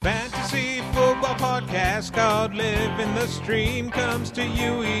football podcast called Living the Stream comes to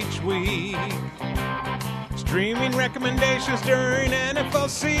you each week. Streaming recommendations during NFL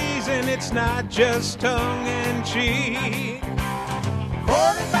season, it's not just tongue-in-cheek.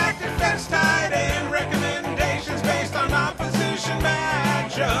 Quarterback, defense, tight end recommendations based on opposition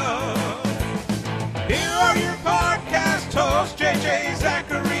matchup. Here are your podcast hosts, JJ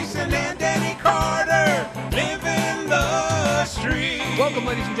Zacharyson and Danny Carter, Living the Stream. Welcome,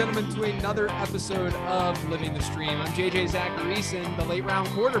 ladies and gentlemen, to another episode of Living the Stream. I'm JJ Zacharyson, the late round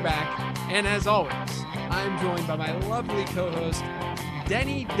quarterback, and as always, I'm joined by my lovely co-host,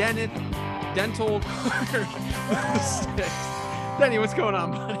 Denny Dental Carter. Denny, what's going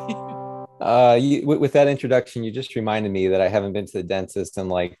on, buddy? With that introduction, you just reminded me that I haven't been to the dentist in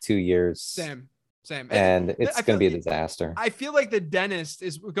like 2 years. Same. And it's going to be a disaster. I feel like going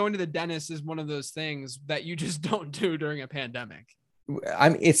to the dentist is one of those things that you just don't do during a pandemic.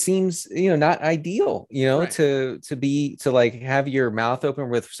 It seems, not ideal, right. to have your mouth open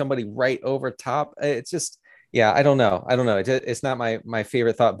with somebody right over top. It's just, I don't know. It's not my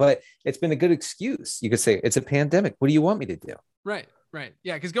favorite thought, but it's been a good excuse. You could say it's a pandemic. What do you want me to do? Right.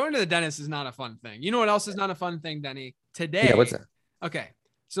 Yeah. Because going to the dentist is not a fun thing. You know what else is not a fun thing, Denny? Today. Yeah, what's that? Okay.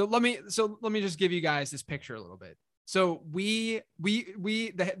 So let me just give you guys this picture a little bit. So the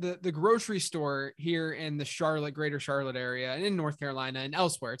grocery store here in the greater Charlotte area and in North Carolina and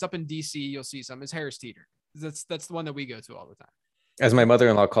elsewhere, it's up in DC. You'll see some is Harris Teeter. That's the one that we go to all the time. As my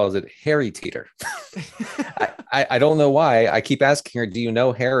mother-in-law calls it, Harry Teeter. I don't know why. I keep asking her, do you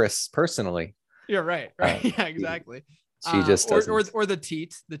know Harris personally? Yeah, right. Yeah, exactly. She just doesn't. Or the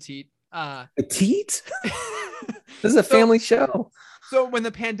teat. The teat? This is a family show. So when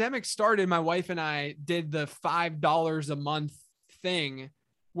the pandemic started, my wife and I did the $5 a month thing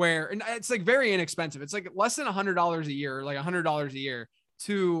and it's like very inexpensive. It's like less than $100 a year, like $100 a year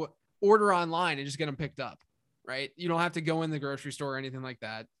to order online and just get them picked up. Right. You don't have to go in the grocery store or anything like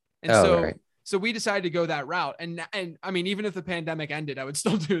that. And so we decided to go that route. And I mean, even if the pandemic ended, I would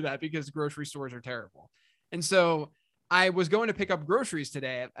still do that because grocery stores are terrible. And so I was going to pick up groceries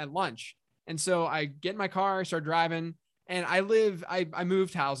today at lunch. And so I get in my car, I start driving. And I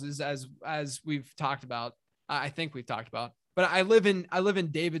moved houses as we've talked about. I think we've talked about, but I live in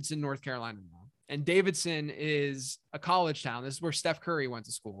Davidson, North Carolina now. And Davidson is a college town. This is where Steph Curry went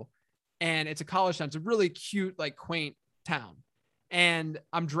to school. And it's a college town. It's a really cute, like quaint town. And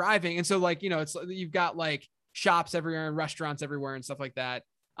I'm driving. And so it's, you've got like shops everywhere and restaurants everywhere and stuff like that.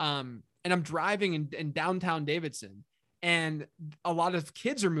 And I'm driving in downtown Davidson. And a lot of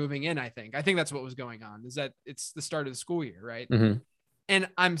kids are moving in. I think that's what was going on, is that it's the start of the school year. Right. Mm-hmm. And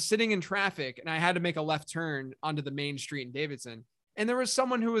I'm sitting in traffic and I had to make a left turn onto the main street in Davidson. And there was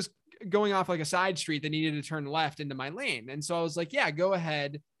someone who was going off like a side street that needed to turn left into my lane. And so I was like, yeah, go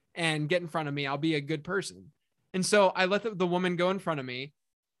ahead and get in front of me. I'll be a good person. And so I let the woman go in front of me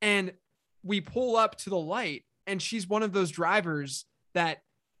and we pull up to the light. And she's one of those drivers that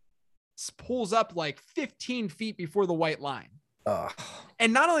pulls up like 15 feet before the white line.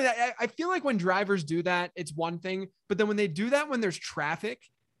 And not only that, I feel like when drivers do that, it's one thing, but then when they do that, when there's traffic,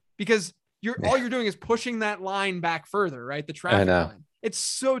 because all you're doing is pushing that line back further, right? The traffic line. It's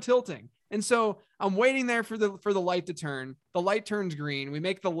so tilting. And so I'm waiting there for the light to turn. The light turns green. We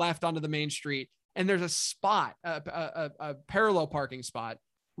make the left onto the main street and there's a spot, a parallel parking spot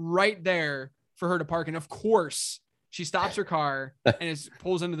right there for her to park. And of course, she stops her car and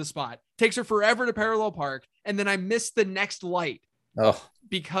pulls into the spot. Takes her forever to parallel park. And then I missed the next light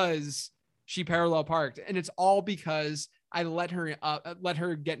because she parallel parked. And it's all because I let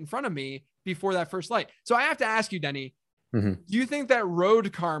her get in front of me before that first light. So I have to ask you, Denny, do you think that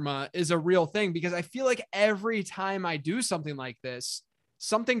road karma is a real thing? Because I feel like every time I do something like this,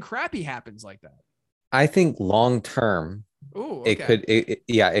 something crappy happens like that. I think long term,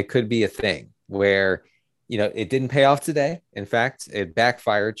 it could be a thing where it didn't pay off today. In fact, it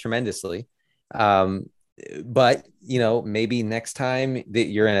backfired tremendously. But maybe next time that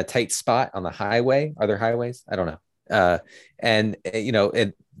you're in a tight spot on the highway, are there highways? I don't know. And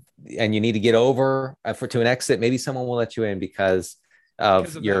you need to get over to an exit. Maybe someone will let you in because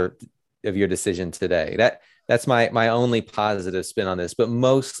of your decision today. That's my only positive spin on this, but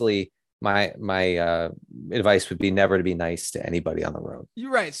mostly my advice would be never to be nice to anybody on the road.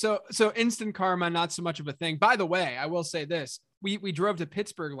 You're right. So instant karma, not so much of a thing. By the way, I will say this. We drove to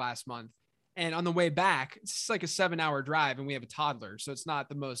Pittsburgh last month, and on the way back, it's like a 7-hour drive and we have a toddler. So it's not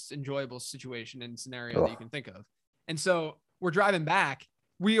the most enjoyable situation and scenario that you can think of. And so we're driving back.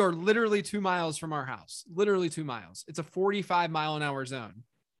 We are literally 2 miles from our house, literally 2 miles. It's a 45-mile-an-hour zone.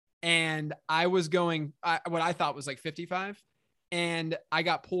 And I was going what I thought was like 55. And I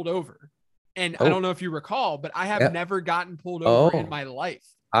got pulled over And I don't know if you recall, but I have never gotten pulled over in my life.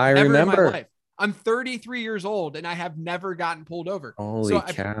 I never remember. In my life. I'm 33 years old and I have never gotten pulled over. Holy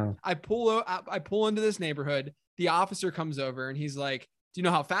cow. I pull into this neighborhood. The officer comes over and he's like, do you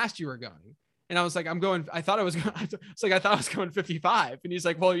know how fast you were going? And I was like, I thought I was going 55. And he's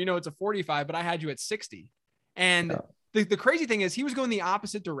like, well, it's a 45, but I had you at 60. And the crazy thing is he was going the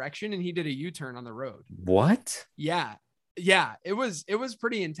opposite direction and he did a U-turn on the road. What? Yeah. It was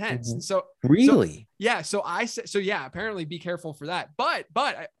pretty intense. Mm-hmm. And so really, so I said, apparently be careful for that.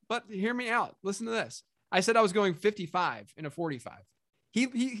 But hear me out. Listen to this. I said I was going 55 in a 45.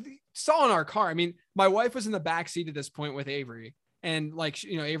 He saw in our car. I mean, my wife was in the back seat at this point with Avery. And like,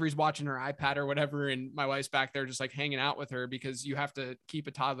 Avery's watching her iPad or whatever. And my wife's back there just like hanging out with her because you have to keep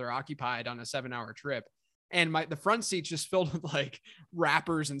a toddler occupied on a 7-hour trip. And the front seat's just filled with like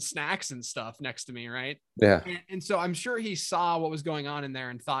wrappers and snacks and stuff next to me. Right. Yeah. And so I'm sure he saw what was going on in there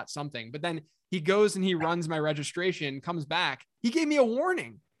and thought something, but then he goes and he runs my registration, comes back. He gave me a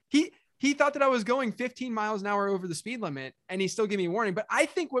warning. He thought that I was going 15 miles an hour over the speed limit and he still gave me a warning. But I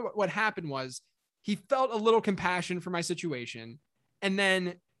think what happened was he felt a little compassion for my situation. And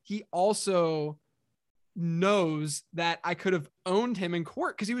then he also knows that I could have owned him in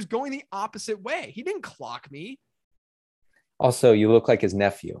court because he was going the opposite way. He didn't clock me. Also, you look like his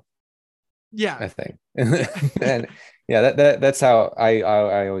nephew. Yeah, I think. And yeah, that's how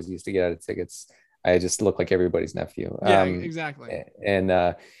I always used to get out of tickets. I just look like everybody's nephew. Yeah, exactly. And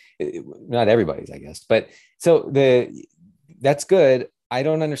not everybody's, I guess. But so that's good. I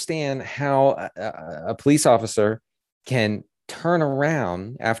don't understand how a police officer can turn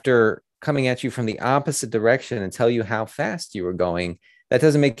around after coming at you from the opposite direction and tell you how fast you were going. That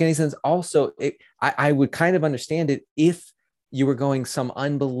doesn't make any sense. Also, I would kind of understand it if you were going some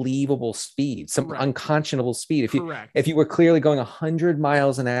unbelievable speed, some unconscionable speed. If you were clearly going 100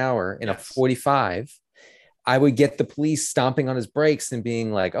 miles an hour in a 45, I would get the police stomping on his brakes and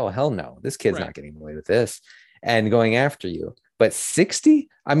being like, oh, hell no, this kid's not getting away with this, and going after you. But 60?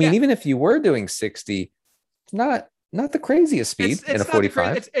 I mean, even if you were doing 60, it's not the craziest speed in a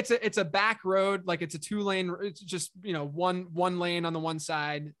 45. It's a back road. Like it's a 2-lane. It's just, one lane on the one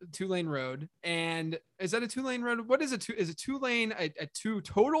side, 2-lane road. And is that a 2-lane road? What is it? Is a 2-lane, a 2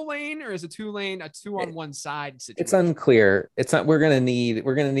 total lane, or is a 2-lane, a 2 on one side situation? It's unclear. It's not, we're going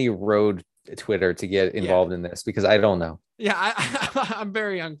to need road Twitter to get involved in this because I don't know. Yeah. I'm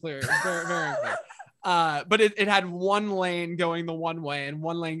very unclear. Very, very unclear. But it had one lane going the one way and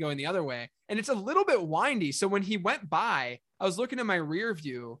one lane going the other way. And it's a little bit windy. So when he went by, I was looking at my rear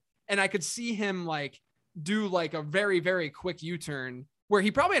view and I could see him like do like a very, very quick U-turn where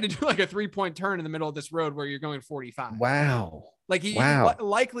he probably had to do like a 3-point turn in the middle of this road where you're going 45. Wow. Like he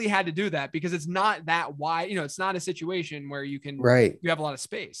likely had to do that because it's not that wide. It's not a situation where you can, you have a lot of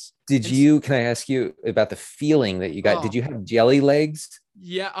space. Can I ask you about the feeling that you got? Did you have jelly legs?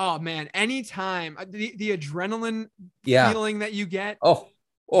 Yeah. Oh man. Anytime the adrenaline feeling that you get.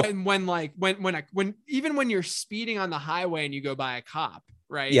 And when even when you're speeding on the highway and you go by a cop,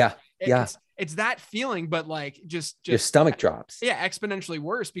 right? Yeah. It's that feeling, but like just your stomach drops. Yeah. Exponentially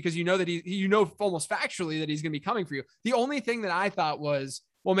worse because you know that almost factually that he's going to be coming for you. The only thing that I thought was,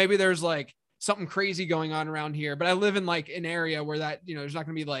 well, maybe there's like something crazy going on around here, but I live in like an area where that, there's not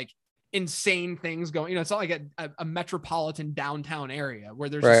going to be like insane things going, it's not like a metropolitan downtown area where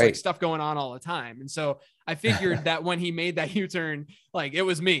there's just like stuff going on all the time. And so I figured that when he made that U-turn, like it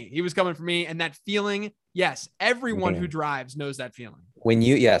was me, he was coming for me. And that feeling, yes, everyone who drives knows that feeling. When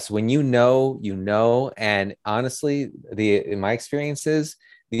you know, and honestly, in my experiences,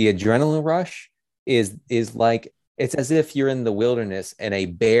 the adrenaline rush is like, it's as if you're in the wilderness and a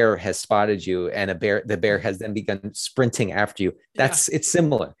bear has spotted you and the bear has then begun sprinting after you. It's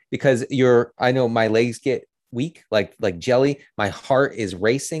similar because I know my legs get weak, like jelly. My heart is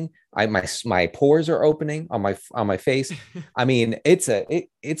racing. My pores are opening on my face. I mean,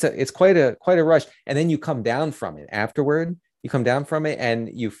 it's quite a rush. And then you come down from it afterward. You come down from it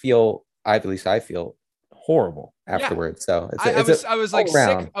and you feel, at least I feel horrible afterwards. So I was like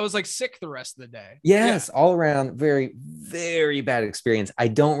sick. I was like sick the rest of the day. Yes. All around. Very, very bad experience. I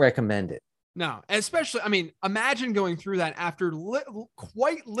don't recommend it. No, especially, I mean, imagine going through that after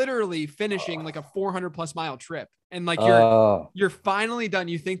quite literally finishing like a 400+ mile trip. And like you're finally done.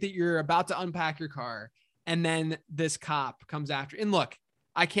 You think that you're about to unpack your car and then this cop comes after. And look,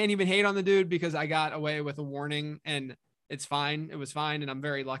 I can't even hate on the dude because I got away with a warning and it's fine. It was fine. And I'm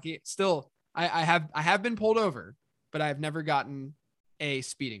very lucky. Still, I have been pulled over, but I've never gotten a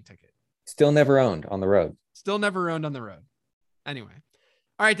speeding ticket. Still never owned on the road. Still never owned on the road. Anyway.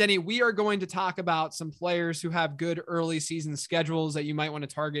 All right, Denny, we are going to talk about some players who have good early season schedules that you might want to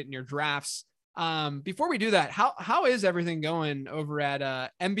target in your drafts. Before we do that, how is everything going over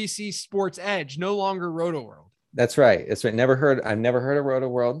at NBC Sports Edge, no longer Roto World? That's right. I've never heard of Roto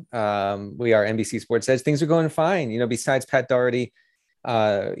World. We are NBC Sports Edge. Things are going fine. Besides Pat Daugherty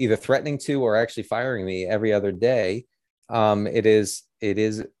either threatening to or actually firing me every other day. It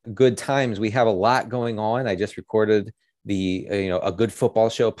is good times. We have a lot going on. I just recorded a Good Football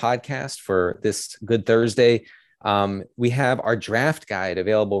Show podcast for this Good Thursday. We have our draft guide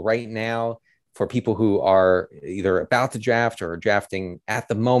available right now for people who are either about to draft or drafting at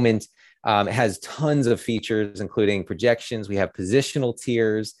the moment. It has tons of features, including projections. We have positional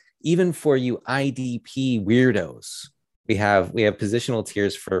tiers, even for you IDP weirdos. We have positional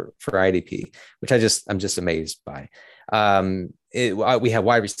tiers for IDP, which I'm just amazed by. We have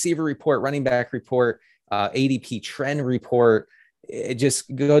wide receiver report, running back report, ADP trend report.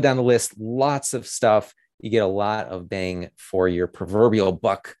 Just go down the list. Lots of stuff. You get a lot of bang for your proverbial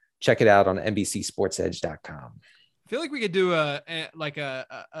buck. Check it out on NBCSportsEdge.com. I feel like we could do an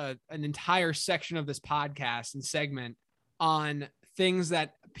entire section of this podcast and segment on things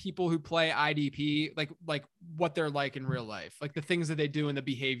that people who play IDP, like what they're like in real life, like the things that they do and the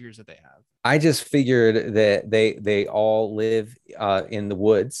behaviors that they have. I just figured that they all live in the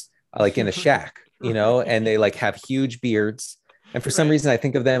woods, like in a shack, and they like have huge beards. And for some reason, I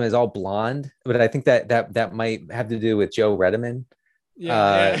think of them as all blonde, but I think that might have to do with Joe Redeman. Being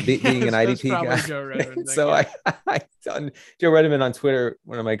an IDP guy. Joe Redeman, so I on Joe Redeman on Twitter,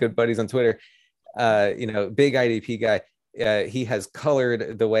 one of my good buddies on Twitter, big IDP guy. He has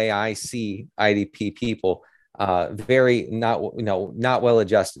colored the way I see IDP people. Very not well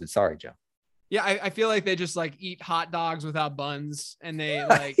adjusted. Sorry, Joe. Yeah, I feel like they just like eat hot dogs without buns, and they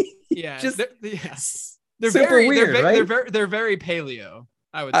like they're super very weird, right? They're very paleo.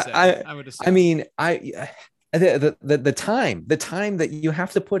 I would say. I would assume. I mean, the time that you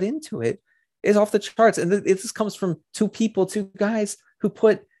have to put into it is off the charts, and this comes from two guys who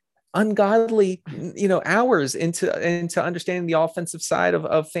put ungodly hours into understanding the offensive side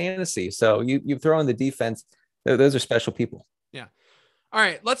of fantasy. So you throw in the defense, those are special people. Yeah. All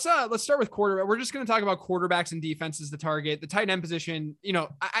right, let's start with quarterback. We're just going to talk about quarterbacks and defenses to target. The tight end position,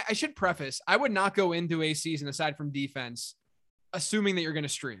 I should preface, I would not go into a season aside from defense assuming that you're going to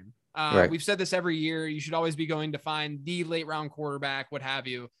stream. Right. We've said this every year. You should always be going to find the late round quarterback, what have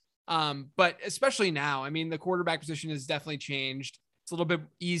you. But especially now, I mean, the quarterback position has definitely changed. It's a little bit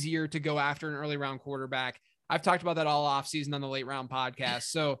easier to go after an early round quarterback. I've talked about that all off season on the late round podcast.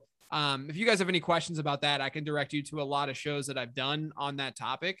 So if you guys have any questions about that, I can direct you to a lot of shows that I've done on that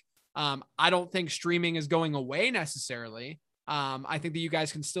topic. I don't think streaming is going away necessarily. I think that you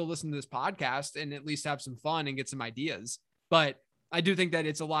guys can still listen to this podcast and at least have some fun and get some ideas. But I do think that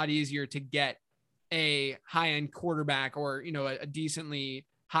it's a lot easier to get a high-end quarterback or, a decently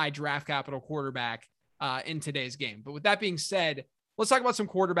high draft capital quarterback in today's game. But with that being said, let's talk about some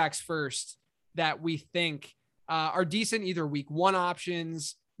quarterbacks first that we think are decent, either week one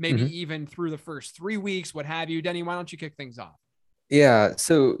options, maybe even through the first 3 weeks, what have you. Denny, why don't you kick things off? Yeah.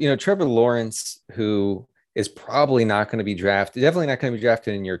 So, Trevor Lawrence, who is probably not going to be drafted, definitely not going to be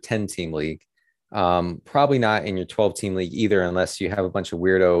drafted in your 10-team league. Probably not in your 12-team league either, unless you have a bunch of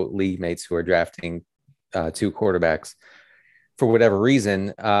weirdo league mates who are drafting two quarterbacks for whatever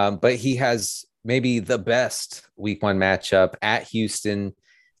reason. But he has maybe the best week one matchup at Houston.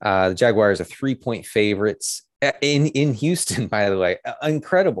 The Jaguars are 3-point favorites in Houston, by the way.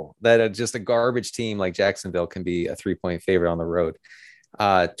 Incredible that just a garbage team like Jacksonville can be a 3-point favorite on the road.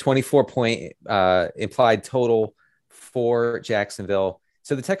 24-point implied total for Jacksonville.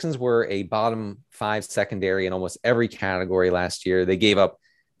 So the Texans were a bottom 5 secondary in almost every category last year. They gave up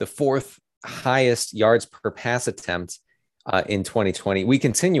the 4th highest yards per pass attempt in 2020. We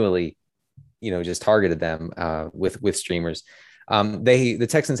continually, just targeted them with streamers. The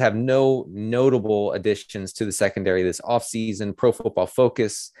Texans have no notable additions to the secondary this offseason. Pro Football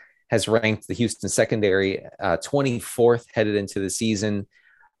Focus has ranked the Houston secondary 24th headed into the season.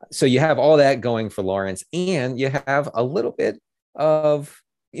 So you have all that going for Lawrence, and you have a little bit of,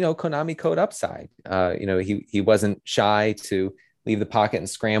 Konami code upside. He wasn't shy to leave the pocket and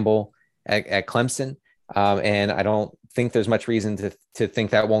scramble at Clemson. And I don't think there's much reason to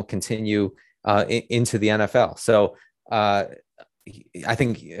think that won't continue into the NFL. So I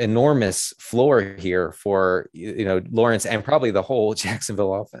think enormous floor here for, Lawrence and probably the whole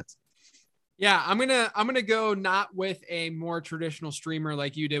Jacksonville offense. Yeah, I'm gonna go not with a more traditional streamer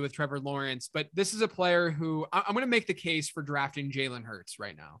like you did with Trevor Lawrence, but this is a player who I'm gonna make the case for drafting Jalen Hurts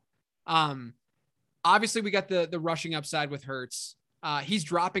right now. Obviously we got the rushing upside with Hurts. He's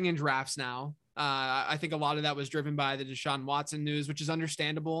dropping in drafts now. I think a lot of that was driven by the Deshaun Watson news, which is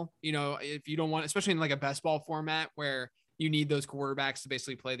understandable. You know, if you don't want, especially in like a best ball format where you need those quarterbacks to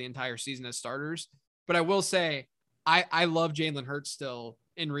basically play the entire season as starters. But I will say, I love Jalen Hurts still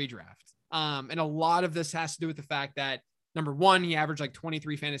in redraft. And a lot of this has to do with the fact that, number one, he averaged like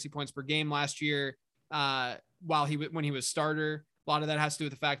 23 fantasy points per game last year when he was starter. A lot of that has to do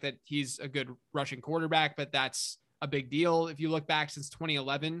with the fact that he's a good rushing quarterback, but that's a big deal. If you look back since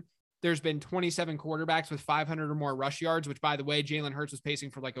 2011, there's been 27 quarterbacks with 500 or more rush yards, which, by the way, Jalen Hurts was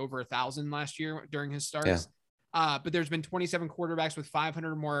pacing for like over 1,000 last year during his starts. Yeah. But there's been 27 quarterbacks with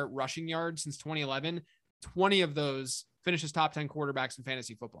 500 or more rushing yards since 2011. 20 of those finished as top 10 quarterbacks in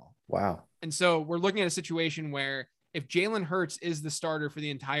fantasy football. Wow. And so we're looking at a situation where if Jalen Hurts is the starter for the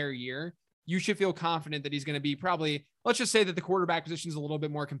entire year, you should feel confident that he's going to be probably, let's just say that the quarterback position is a little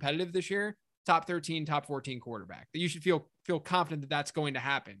bit more competitive this year, top 13, top 14 quarterback, that you should feel confident that that's going to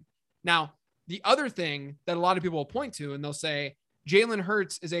happen. Now, the other thing that a lot of people will point to, and they'll say Jalen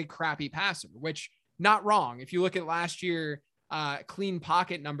Hurts is a crappy passer, which not wrong. If you look at last year, clean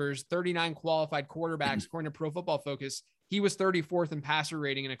pocket numbers, 39 qualified quarterbacks, according to Pro Football Focus, he was 34th in passer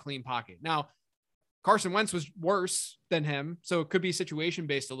rating in a clean pocket. Now, Carson Wentz was worse than him, so it could be situation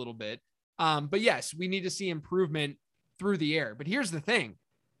based a little bit. But yes, we need to see improvement through the air. But here's the thing.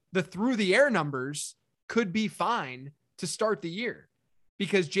 The through the air numbers could be fine to start the year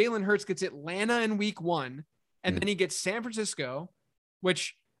because Jalen Hurts gets Atlanta in week 1, and then he gets San Francisco,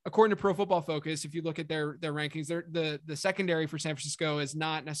 which according to Pro Football Focus, if you look at their rankings, the secondary for San Francisco is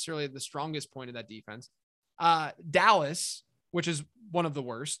not necessarily the strongest point of that defense. Dallas, which is one of the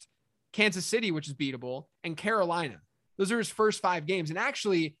worst, Kansas City, which is beatable, and Carolina. Those are his first 5 games. And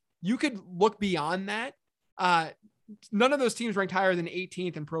actually, you could look beyond that. None of those teams ranked higher than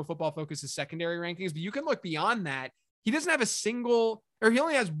 18th in Pro Football Focus's secondary rankings, but you can look beyond that. He doesn't have he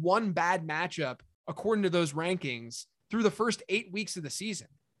only has one bad matchup according to those rankings through the first 8 weeks of the season.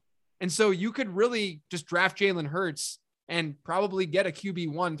 And so you could really just draft Jalen Hurts and probably get a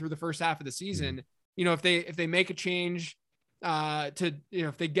QB1 through the first half of the season. You know, if they make a change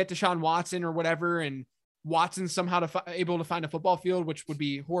if they get Deshaun Watson or whatever, and Watson's somehow able to find a football field, which would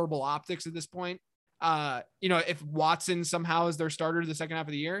be horrible optics at this point. If Watson somehow is their starter the second half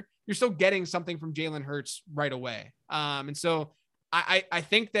of the year, you're still getting something from Jalen Hurts right away. And so I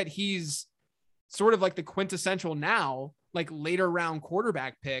think that he's sort of like the quintessential now, like later round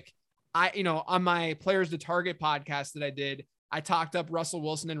quarterback pick. On my Players to Target podcast that I did, I talked up Russell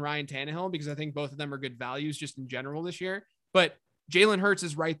Wilson and Ryan Tannehill because I think both of them are good values just in general this year. But Jalen Hurts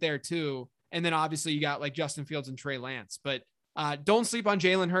is right there too. And then obviously you got like Justin Fields and Trey Lance. But don't sleep on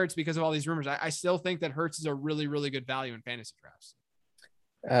Jalen Hurts because of all these rumors. I still think that Hurts is a really, really good value in fantasy drafts.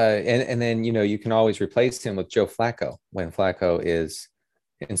 And then, you can always replace him with Joe Flacco when Flacco is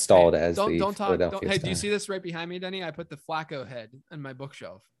installed as the Philadelphia star. Hey, do you see this right behind me, Denny? I put the Flacco head on my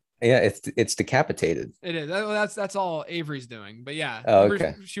bookshelf. Yeah, it's decapitated. It is. That's all Avery's doing. But yeah,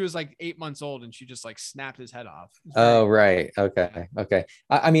 okay. She was like 8 months old and she just like snapped his head off. Oh, right. Okay.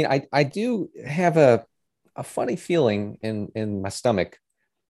 I do have a funny feeling in my stomach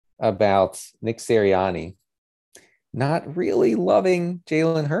about Nick Sirianni not really loving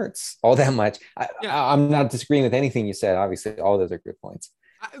Jalen Hurts all that much. I'm not disagreeing with anything you said. Obviously, all those are good points.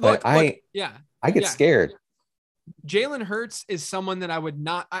 I get scared. Jalen Hurts is someone that I would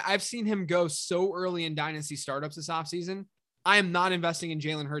not. I've seen him go so early in dynasty startups this offseason. I am not investing in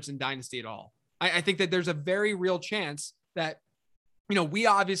Jalen Hurts in dynasty at all. I think that there's a very real chance that, we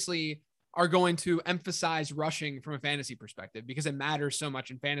obviously are going to emphasize rushing from a fantasy perspective because it matters so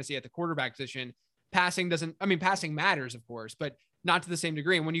much in fantasy at the quarterback position. Passing matters, of course, but not to the same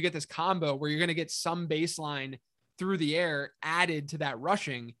degree. And when you get this combo where you're going to get some baseline through the air added to that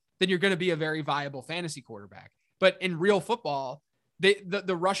rushing, then you're going to be a very viable fantasy quarterback. But in real football,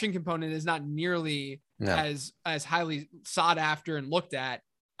 the rushing component is not nearly as highly sought after and looked at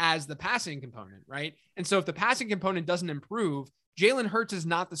as the passing component, right? And so if the passing component doesn't improve, Jalen Hurts is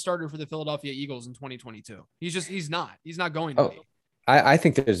not the starter for the Philadelphia Eagles in 2022. He's not going to be. I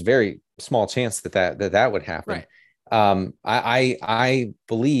think there's very small chance that would happen. Right. I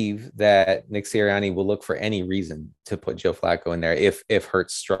believe that Nick Sirianni will look for any reason to put Joe Flacco in there if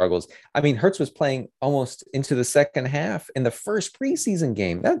Hurts struggles. I mean, Hurts was playing almost into the second half in the first preseason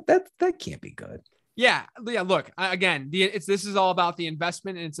game. That can't be good. Yeah. Look, again, this is all about the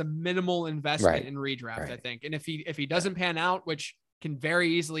investment, and it's a minimal investment in redraft, I think. And if he doesn't pan out, which can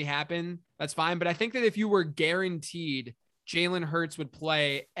very easily happen, that's fine. But I think that if you were guaranteed Jalen Hurts would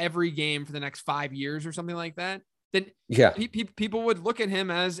play every game for the next 5 years or something like that, then people would look at him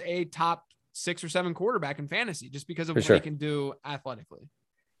as a top 6 or 7 quarterback in fantasy just because of what he can do athletically.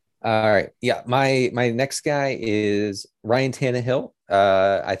 All right. Yeah. My next guy is Ryan Tannehill.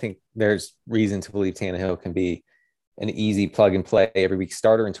 I think there's reason to believe Tannehill can be an easy plug and play every week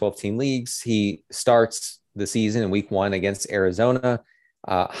starter in 12-team leagues. He starts the season in week 1 against Arizona.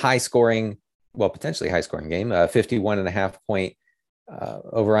 Potentially high scoring game, 51.5 point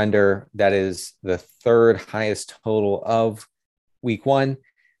over under. That is the 3rd highest total of week 1.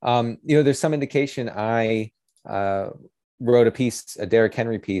 There's some indication. I wrote a Derrick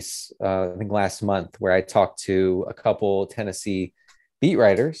Henry piece, I think last month, where I talked to a couple Tennessee beat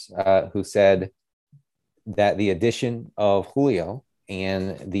writers who said that the addition of Julio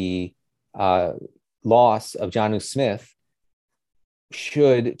and the loss of Jonnu Smith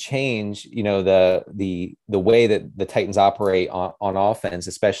should change, the way that the Titans operate on offense,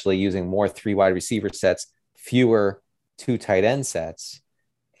 especially using more 3 wide receiver sets, fewer 2 tight end sets,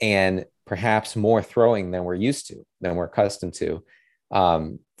 and perhaps more throwing than we're accustomed to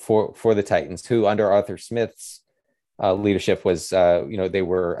for the Titans, who under Arthur Smith's leadership was, they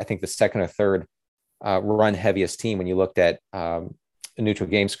were, I think, the 2nd or 3rd run heaviest team when you looked at a neutral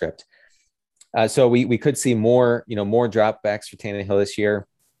game script. So we could see more dropbacks for Tannehill this year,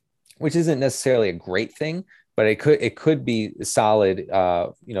 which isn't necessarily a great thing, but it could be solid,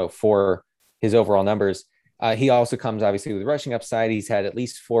 for his overall numbers. He also comes obviously with rushing upside. He's had at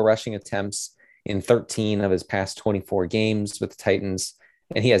least 4 rushing attempts in 13 of his past 24 games with the Titans,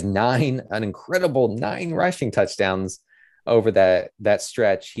 and he has an incredible 9 rushing touchdowns over that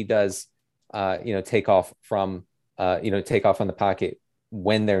stretch. He does, take off on the pocket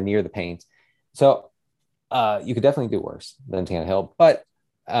when they're near the paint. So you could definitely do worse than Tannehill. But,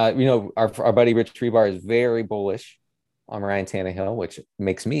 our buddy Rich Rebar is very bullish on Ryan Tannehill, which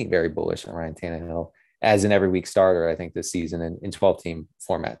makes me very bullish on Ryan Tannehill as an every week starter, I think, this season in 12-team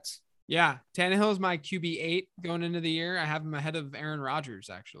formats. Yeah. Tannehill is my QB8 going into the year. I have him ahead of Aaron Rodgers,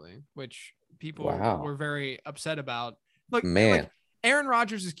 actually, which people were very upset about. Look, Aaron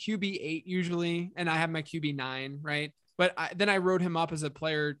Rodgers is QB8 usually, and I have my QB9, right? But then I wrote him up as a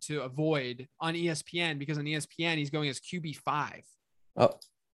player to avoid on ESPN, because on ESPN, he's going as QB5. Oh,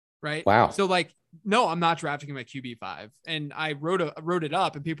 right. Wow. So no, I'm not drafting him at QB5. And I wrote it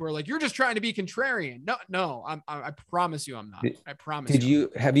up, and people were like, "You're just trying to be contrarian." No, I promise you, I'm not. I promise.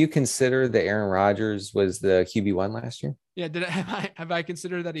 Have you considered that Aaron Rodgers was the QB1 last year? Yeah. Have I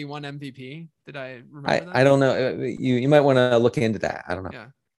considered that he won MVP? Did I remember that? I don't know. You might want to look into that. I don't know.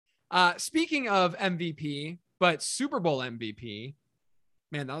 Yeah. Speaking of MVP, but Super Bowl MVP,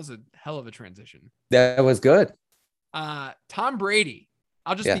 man, that was a hell of a transition. That was good. Tom Brady.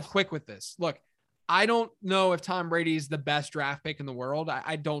 I'll just be quick with this. Look, I don't know if Tom Brady is the best draft pick in the world.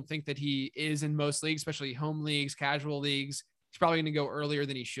 I don't think that he is in most leagues, especially home leagues, casual leagues. He's probably going to go earlier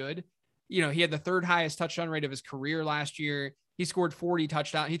than he should. He had the 3rd highest touchdown rate of his career last year. He scored 40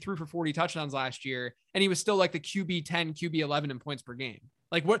 touchdowns. He threw for 40 touchdowns last year, and he was still like the QB 10, QB 11 in points per game.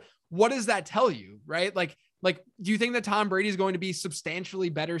 Like what does that tell you? Right? Like, do you think that Tom Brady is going to be substantially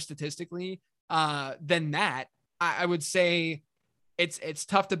better statistically than that? I would say it's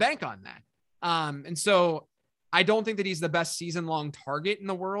tough to bank on that. And so I don't think that he's the best season-long target in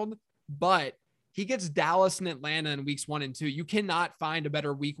the world, but he gets Dallas and Atlanta in weeks 1 and 2. You cannot find a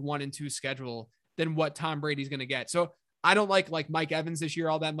better week 1 and 2 schedule than what Tom Brady's going to get. So I don't like Mike Evans this year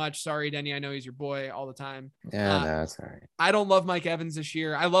all that much. Sorry, Denny. I know he's your boy all the time. Yeah, no, that's all right. I don't love Mike Evans this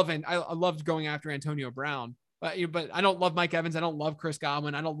year. I loved going after Antonio Brown, but I don't love Mike Evans. I don't love Chris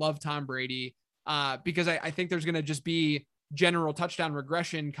Godwin. I don't love Tom Brady because I think there's going to just be general touchdown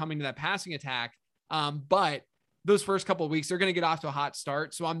regression coming to that passing attack. But those first couple of weeks, they're going to get off to a hot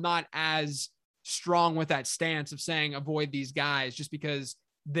start. So I'm not as strong with that stance of saying avoid these guys just because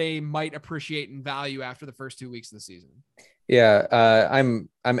they might appreciate in value after the first 2 weeks of the season. Yeah. I'm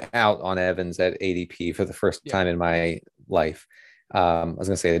out on Evans at ADP for the first time in my life. I was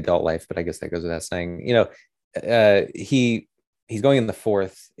going to say adult life, but I guess that goes without saying. He's going in the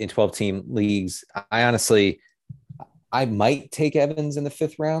 4th in 12-team leagues. I might take Evans in the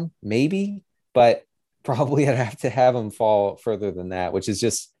 5th round, maybe, but probably I'd have to have him fall further than that, which is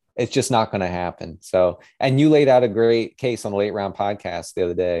it's just not going to happen. So, and you laid out a great case on the Late Round podcast the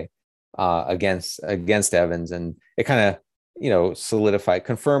other day against Evans, and it kind of,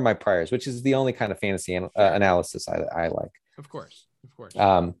 confirmed my priors, which is the only kind of fantasy analysis I like. Of course.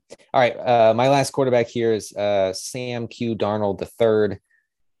 All right. My last quarterback here is Sam Q. Darnold III.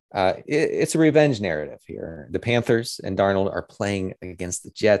 It's a revenge narrative here. The Panthers and Darnold are playing against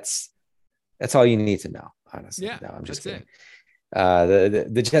the Jets. That's all you need to know, honestly. Yeah, no, I'm just kidding.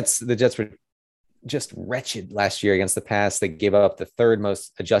 The Jets were just wretched last year against the pass. They gave up the third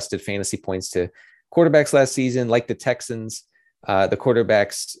most adjusted fantasy points to quarterbacks last season, like the Texans. The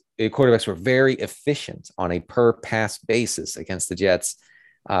quarterbacks were very efficient on a per pass basis against the Jets.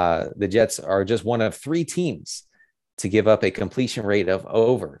 The Jets are just one of 3 teams to give up a completion rate of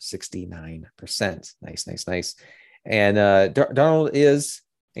over 69%. Nice. And Darnold is,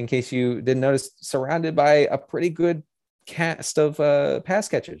 in case you didn't notice, surrounded by a pretty good cast of pass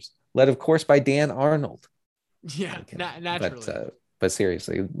catchers, led, of course, by Dan Arnold. Yeah, naturally. But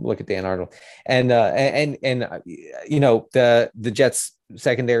seriously, look at Dan Arnold, and you know, the Jets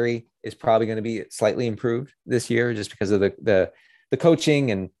secondary is probably going to be slightly improved this year just because of the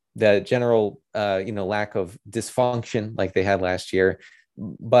coaching and the general lack of dysfunction like they had last year.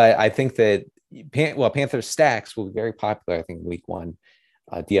 But I think that Panthers stacks will be very popular. I think week 1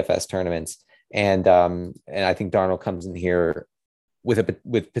 DFS tournaments, and I think Darnold comes in here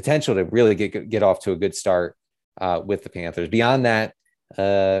with potential to really get off to a good start with the Panthers. Beyond that,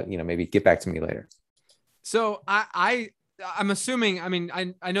 maybe get back to me later. So I'm assuming, I mean,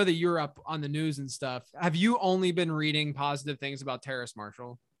 I know that you're up on the news and stuff. Have you only been reading positive things about Terrace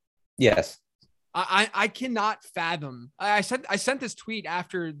Marshall? Yes. I cannot fathom. I sent this tweet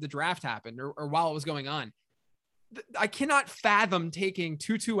after the draft happened or while it was going on. I cannot fathom taking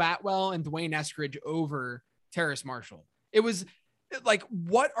Tutu Atwell and Dwayne Eskridge over Terrace Marshall. It was like,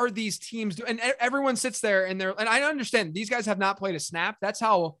 what are these teams doing? And everyone sits there and I understand these guys have not played a snap. That's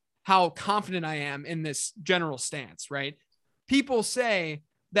how confident I am in this general stance, right? People say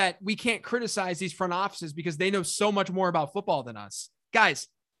that we can't criticize these front offices because they know so much more about football than us. Guys,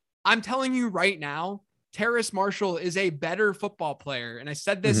 I'm telling you right now, Terrace Marshall is a better football player. And I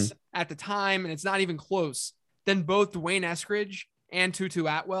said this at the time, and it's not even close, than both Dwayne Eskridge and Tutu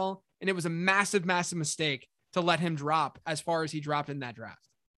Atwell. And it was a massive, massive mistake to let him drop as far as he dropped in that draft.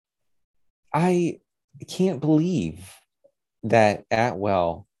 I can't believe that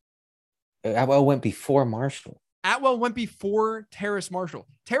Atwell went before Marshall. Atwell went before Terrace Marshall.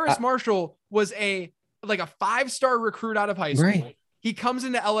 Terrace Marshall was a 5-star recruit out of high school. Right. He comes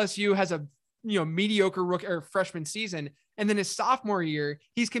into LSU, has a mediocre rookie or freshman season. And then his sophomore year,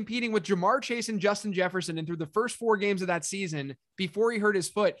 he's competing with Jamar Chase and Justin Jefferson. And through the first 4 games of that season, before he hurt his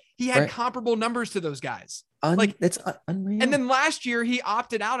foot, he had comparable numbers to those guys. It's unreal. And then last year he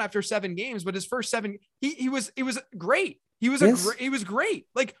opted out after 7 games, but his first 7, he was great. He was great.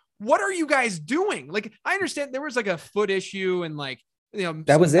 Like, what are you guys doing? Like, I understand there was like a foot issue and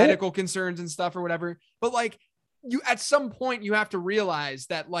that was medical concerns and stuff or whatever. But like, you, at some point you have to realize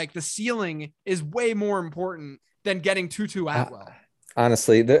that like the ceiling is way more important than getting Tutu Atwell.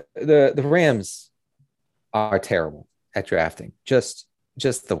 Honestly, the Rams are terrible at drafting. Just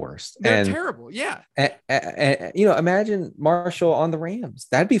the worst. They're terrible. Yeah. And imagine Marshall on the Rams.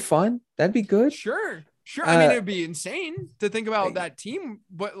 That'd be fun. That'd be good. Sure. I mean, it'd be insane to think about that team,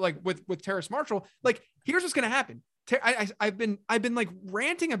 but like with Terrace Marshall, like, here's what's going to happen. I've been like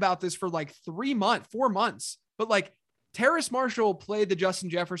ranting about this for like 4 months, but like, Terrace Marshall played the Justin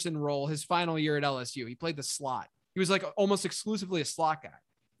Jefferson role his final year at LSU. He played the slot. He was like almost exclusively a slot guy.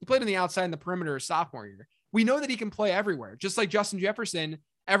 He played on the outside and the perimeter his sophomore year. We know that he can play everywhere. Just like Justin Jefferson,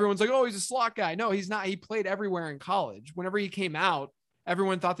 everyone's like, oh, he's a slot guy. No, he's not. He played everywhere in college. Whenever he came out,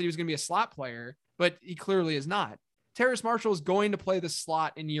 everyone thought that he was going to be a slot player, but he clearly is not. Terrace Marshall is going to play the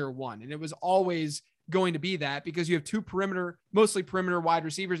slot in year 1. And it was always going to be that because you have 2 mostly perimeter wide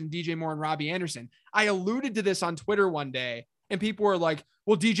receivers in DJ Moore and Robbie Anderson. I alluded to this on Twitter one day and people were like,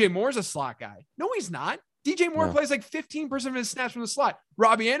 well, DJ Moore's a slot guy. No, he's not. DJ Moore plays like 15% of his snaps from the slot.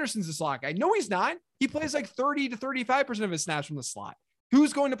 Robbie Anderson's a slot guy. No, he's not. He plays like 30 to 35% of his snaps from the slot.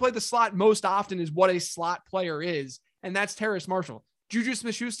 Who's going to play the slot most often is what a slot player is. And that's Terrace Marshall. Juju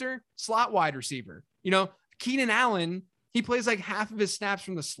Smith-Schuster, slot wide receiver. Keenan Allen, he plays like half of his snaps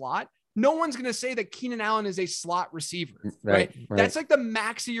from the slot. No one's going to say that Keenan Allen is a slot receiver, right? That's like the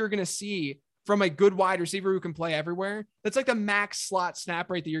max you're going to see from a good wide receiver who can play everywhere. That's like the max slot snap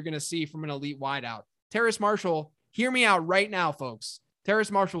rate that you're going to see from an elite wideout. Terrace Marshall, hear me out right now, folks.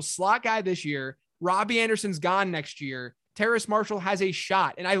 Terrace Marshall, slot guy this year. Robbie Anderson's gone next year. Terrace Marshall has a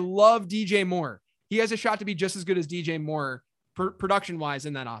shot. And I love DJ Moore. He has a shot to be just as good as DJ Moore production-wise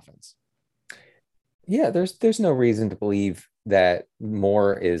in that offense. Yeah, there's no reason to believe that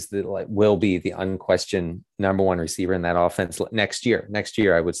Moore will be the unquestioned number 1 receiver in that offense next year.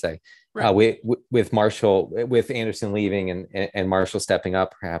 I would say, right. With Marshall, with Anderson leaving and Marshall stepping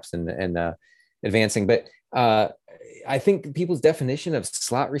up perhaps and advancing. But I think people's definition of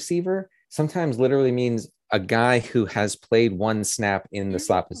slot receiver sometimes literally means a guy who has played 1 snap in the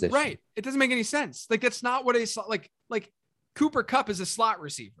slot position. Right. It doesn't make any sense. Like, that's not what a slot, like Cooper Kupp is a slot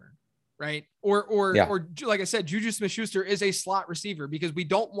receiver. right? Or like I said, Juju Smith-Schuster is a slot receiver because we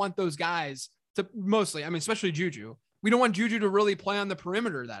don't want those guys to mostly, I mean, especially Juju. We don't want Juju to really play on the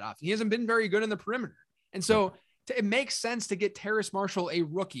perimeter that often. He hasn't been very good in the perimeter. And so it makes sense to get Terrace Marshall, a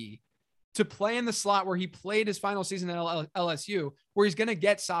rookie, to play in the slot where he played his final season at LSU, where he's going to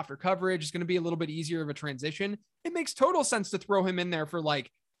get softer coverage. It's going to be a little bit easier of a transition. It makes total sense to throw him in there for like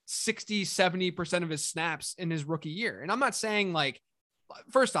 60, 70% of his snaps in his rookie year. And I'm not saying like,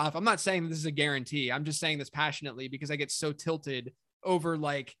 first off, I'm not saying this is a guarantee. I'm just saying this passionately because I get so tilted over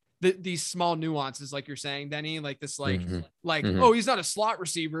like these small nuances, like you're saying, Denny, like this, oh, he's not a slot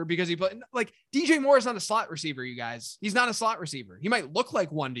receiver because he played like DJ Moore is not a slot receiver. You guys, he's not a slot receiver. He might look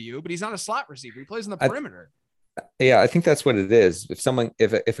like one to you, but he's not a slot receiver. He plays in the perimeter. I think that's what it is.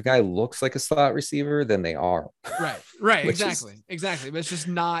 If a guy looks like a slot receiver, then they are. Right. Exactly. But it's just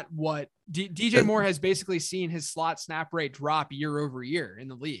not what DJ Moore has basically seen his slot snap rate drop year over year in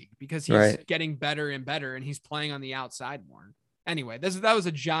the league because he's getting better and better and he's playing on the outside more. Anyway, that was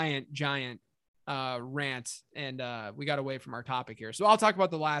a giant rant, and we got away from our topic here. So I'll talk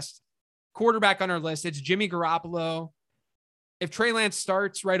about the last quarterback on our list. It's Jimmy Garoppolo. If Trey Lance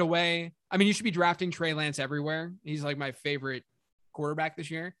starts right away, I mean, you should be drafting Trey Lance everywhere. He's like my favorite quarterback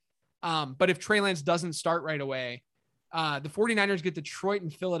this year. But if Trey Lance doesn't start right away, the 49ers get Detroit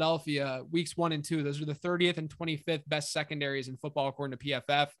and Philadelphia weeks 1 and 2. Those are the 30th and 25th best secondaries in football, according to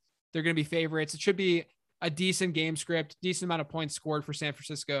PFF. They're going to be favorites. It should be a decent game script, decent amount of points scored for San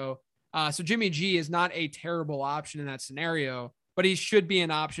Francisco. So Jimmy G is not a terrible option in that scenario, but he should be an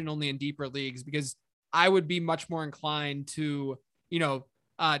option only in deeper leagues because I would be much more inclined to,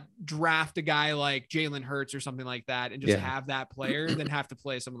 draft a guy like Jalen Hurts or something like that and just have that player than have to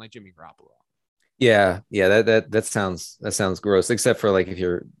play someone like Jimmy Garoppolo. Yeah. That sounds gross, except for like if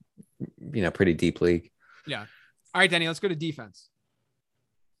you're, pretty deep league. Yeah. All right, Danny, let's go to defense.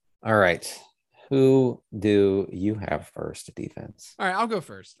 All right. Who do you have first defense? All right, I'll go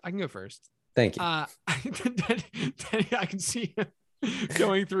first. I can go first. Thank you. I can see him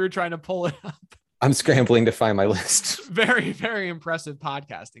going through trying to pull it up. I'm scrambling to find my list. Very, very impressive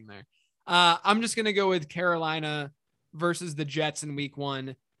podcasting there. I'm just going to go with Carolina versus the Jets in week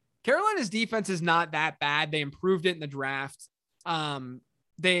 1. Carolina's defense is not that bad. They improved it in the draft.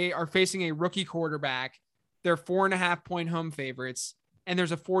 They are facing a rookie quarterback. They're 4.5-point home favorites. And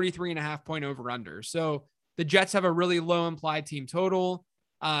there's a 43.5 point over under. So the Jets have a really low implied team total.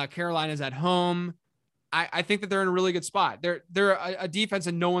 Carolina's at home. I think that they're in a really good spot. They're a defense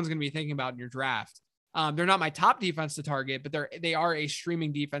that no one's going to be thinking about in your draft. They're not my top defense to target, but they are a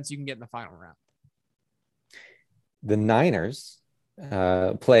streaming defense you can get in the final round. The Niners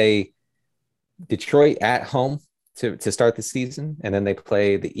play Detroit at home to start the season, and then they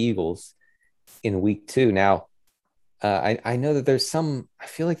play the Eagles in week 2. Now, I know that I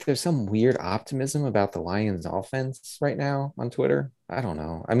feel like there's some weird optimism about the Lions offense right now on Twitter. I don't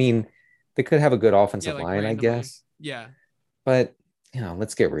know. I mean, they could have a good offensive line, I guess. Yeah. But,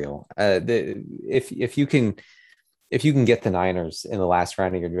 let's get real. If you can get the Niners in the last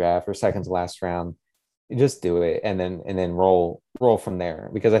round of your draft or second to last round, just do it and then roll from there,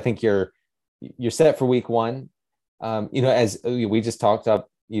 because I think you're set for week 1. As we just talked up,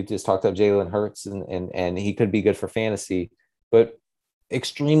 you just talked up Jalen Hurts and he could be good for fantasy, but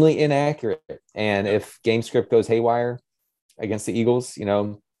extremely inaccurate. And if game script goes haywire against the Eagles, he's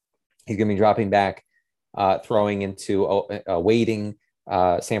going to be dropping back, throwing into a waiting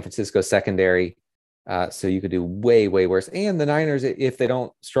San Francisco secondary. So you could do way, way worse. And the Niners, if they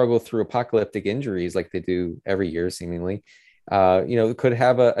don't struggle through apocalyptic injuries like they do every year, seemingly, could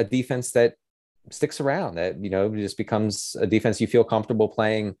have a defense that sticks around, that just becomes a defense you feel comfortable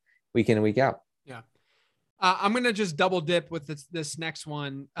playing week in and week out. Yeah. I'm gonna just double dip with this next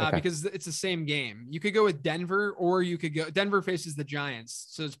one because it's the same game. You could go with Denver, or you could go Denver faces the Giants,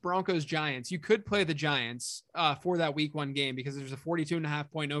 so it's Broncos Giants. You could play the Giants for that week 1 game because there's a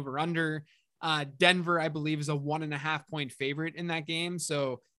 42.5 point over under. Denver, I believe, is a 1.5 point favorite in that game,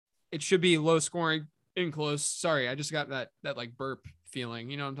 so it should be low scoring and close. Sorry, I just got that like burp feeling.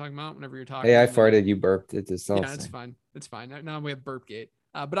 You know what I'm talking about? Whenever you're talking. Hey, I farted. You burped. It's it's fine. It's fine. Now we have burp gate.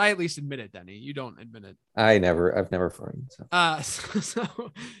 But I at least admit it, Denny. You don't admit it. I've never farted.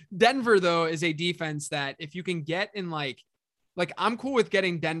 So Denver though is a defense that if you can get in like I'm cool with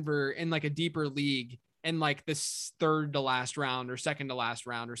getting Denver in like a deeper league in like this 3rd to last round or 2nd to last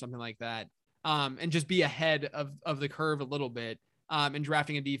round or something like that. And just be ahead of the curve a little bit. And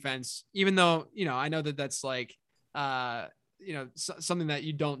drafting a defense, even though, I know that that's like, something that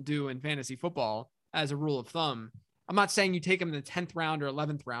you don't do in fantasy football as a rule of thumb. I'm not saying you take them in the 10th round or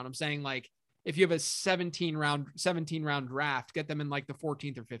 11th round. I'm saying like, if you have a 17 round draft, get them in like the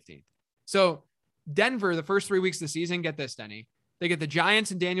 14th or 15th. So Denver, the first 3 weeks of the season, get this, Denny. They get the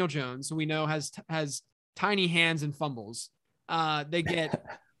Giants and Daniel Jones, who we know has tiny hands and fumbles. They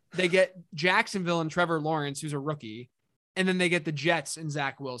get Jacksonville and Trevor Lawrence, who's a rookie. And then they get the Jets and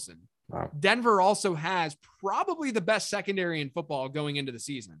Zach Wilson. Wow. Denver also has probably the best secondary in football going into the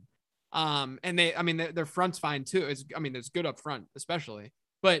season. And their front's fine too. It's good up front, especially,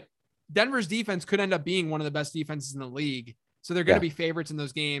 but Denver's defense could end up being one of the best defenses in the league. So they're going to be favorites in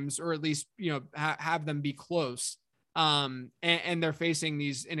those games, or at least, have them be close. And they're facing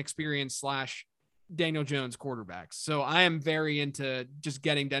these inexperienced / Daniel Jones quarterbacks. So I am very into just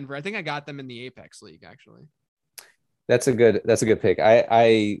getting Denver. I think I got them in the Apex League, actually. That's a good pick.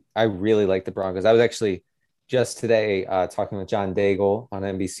 I really like the Broncos. I was actually just today talking with John Daigle on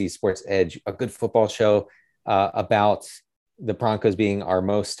NBC Sports Edge, a good football show about the Broncos being our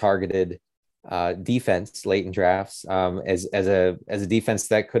most targeted defense late in drafts, as a defense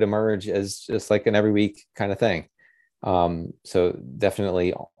that could emerge as just like an every week kind of thing. So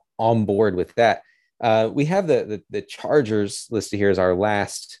definitely on board with that. We have the Chargers listed here as our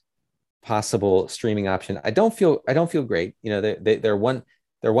last possible streaming option. I don't feel great. They're 1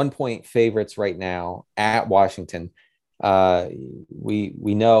 point favorites right now at Washington.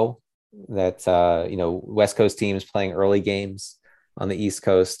 We know that West Coast teams playing early games on the East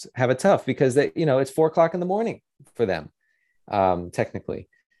Coast have it tough because it's 4 o'clock in the morning for them, technically.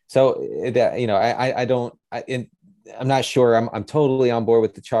 So I'm not sure. I'm totally on board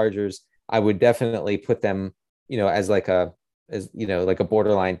with the Chargers. I would definitely put them, as like a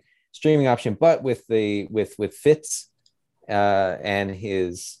borderline streaming option, but with Fitz and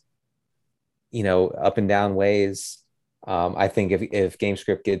his up and down ways, I think if game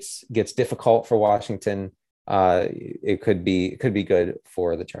script gets difficult for Washington, it could be good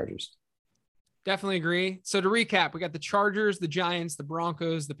for the Chargers. Definitely agree. So to recap, we got the Chargers, the Giants, the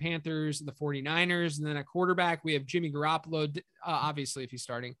Broncos, the Panthers, the 49ers, and then at quarterback we have Jimmy Garoppolo, obviously if he's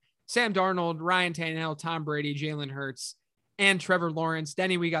starting, Sam Darnold, Ryan Tannehill, Tom Brady, Jalen Hurts, and Trevor Lawrence.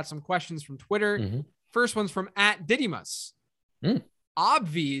 Denny, we got some questions from Twitter. Mm-hmm. First one's from @Didymus.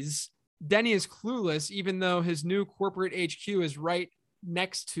 Obvies, Denny is clueless, even though his new corporate HQ is right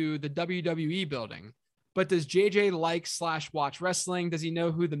next to the WWE building. But does JJ like / watch wrestling? Does he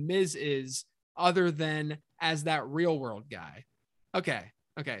know who the Miz is other than as that Real World guy? Okay.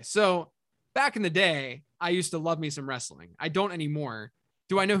 So back in the day, I used to love me some wrestling. I don't anymore.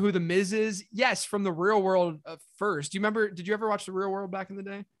 Do I know who the Miz is? Yes, from the Real World first. Did you ever watch the Real World back in the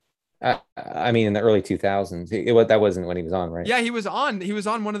day? In the early 2000s. That wasn't when he was on, right? Yeah, he was on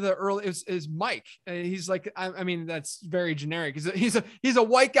one of the early. It was Mike. He's like, that's very generic. He's a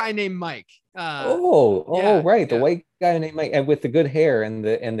white guy named Mike. Right. Yeah. The white guy named Mike, and with the good hair and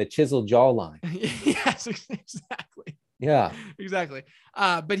the chiseled jawline. Yes, exactly. Yeah, exactly.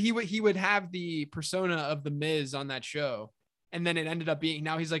 But he would have the persona of the Miz on that show. And then it ended up being,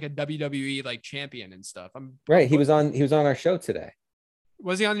 now he's like a WWE like champion and stuff. He was on our show today.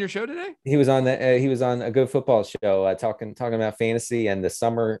 Was he on your show today? He was on a Good Football Show, talking about fantasy and the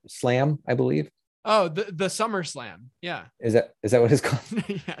Summer Slam, I believe. Oh, the Summer Slam. Yeah. Is that what it's called?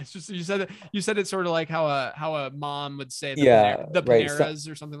 Yeah. It's just, you said it sort of like how a mom would say the Paneras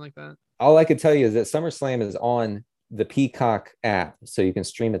or something like that. All I could tell you is that Summer Slam is on the Peacock app, so you can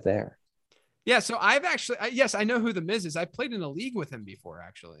stream it there. Yeah, so I've actually, yes, I know who the Miz is. I played in a league with him before,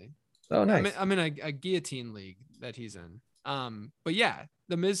 actually. Oh, nice. I'm in a guillotine league that he's in. But yeah,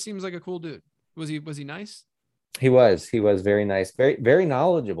 the Miz seems like a cool dude. Was he nice? He was very nice, very, very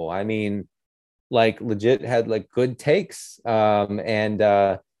knowledgeable. I mean, like legit had like good takes, and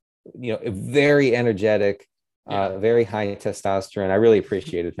very energetic, very high testosterone. I really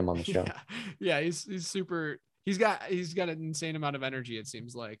appreciated him on the show. Yeah, he's super. He's got an insane amount of energy, it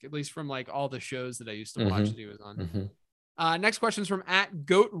seems like, at least from like all the shows that I used to watch that he was on. Mm-hmm. Next question is from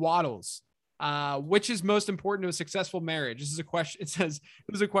 @Goat Waddles. Which is most important to a successful marriage? This is a question. It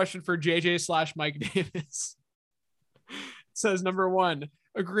was a question for JJ / Mike Davis. It says, number 1,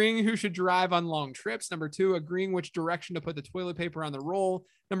 agreeing who should drive on long trips. Number 2, agreeing which direction to put the toilet paper on the roll.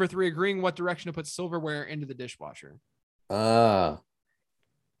 Number 3, agreeing what direction to put silverware into the dishwasher. What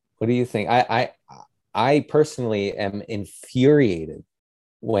do you think? I personally am infuriated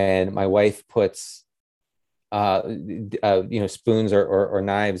when my wife puts, spoons or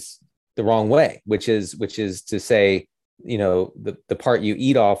knives the wrong way, which is to say, the part you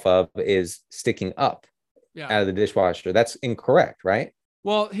eat off of is sticking up out of the dishwasher. That's incorrect, right?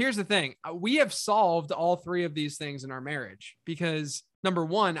 Well, here's the thing. We have solved all 3 of these things in our marriage because number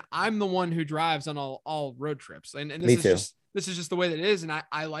 1, I'm the one who drives on all road trips. And this is just the way that it is. And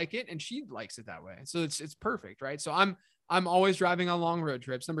I like it and she likes it that way. So it's perfect. Right. So I'm always driving on long road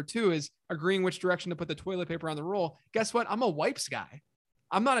trips. Number 2 is agreeing which direction to put the toilet paper on the roll. Guess what? I'm a wipes guy.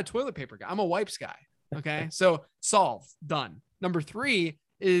 I'm not a toilet paper guy. I'm a wipes guy. Okay. So solved, done. Number 3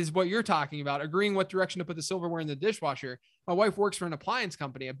 is what you're talking about, agreeing what direction to put the silverware in the dishwasher. My wife works for an appliance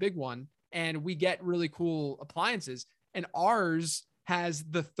company, a big one, and we get really cool appliances. And ours has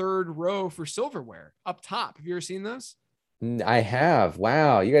the 3rd row for silverware up top. Have you ever seen those? I have.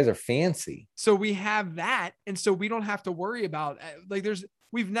 Wow. You guys are fancy. So we have that. And so we don't have to worry about like this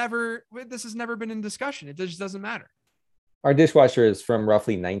has never been in discussion. It just doesn't matter. Our dishwasher is from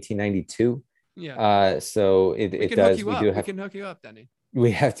roughly 1992. Yeah. So it does. We can hook you up, Denny.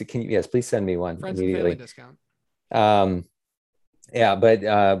 We have to. Yes, please send me one Friends immediately. And family discount. Yeah,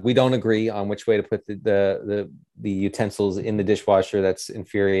 but we don't agree on which way to put the utensils in the dishwasher. That's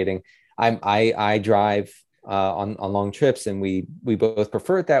infuriating. I drive on long trips, and we both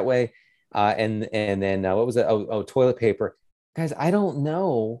prefer it that way. And then what was it? Oh, toilet paper, guys. I don't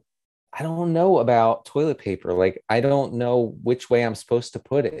know about toilet paper. Like, I don't know which way I'm supposed to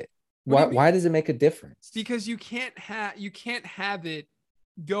put it. Why does it make a difference? Because you can't have it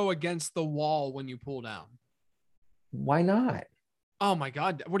go against the wall when you pull down. Why not? Oh my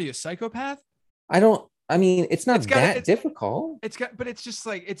God. What are you, a psychopath? It's not that difficult. But it's just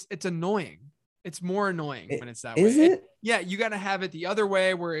like, it's annoying. It's more annoying when it's that way. Is it? Yeah. You got to have it the other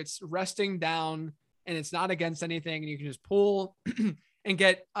way where it's resting down and it's not against anything and you can just pull and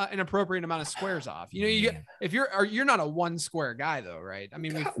get an appropriate amount of squares off. You're not a 1 square guy though, right? I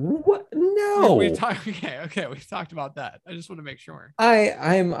mean, what? No. We've talked. Okay. We've talked about that. I just want to make sure.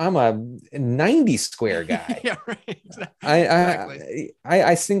 I'm a 90 square guy. Yeah, right. Exactly.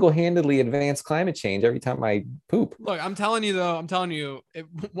 I single-handedly advance climate change every time I poop. Look, I'm telling you,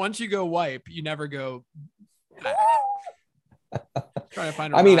 once you go wipe, you never go back. Trying to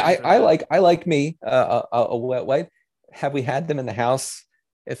find. I like me a wet wipe. Have we had them in the house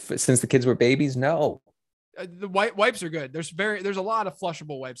since the kids were babies? No. The wipes are good. There's a lot of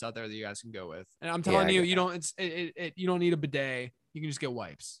flushable wipes out there that you guys can go with. And I'm telling you, you don't need a bidet. You can just get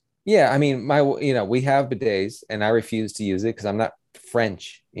wipes. Yeah. I mean, we have bidets and I refuse to use it because I'm not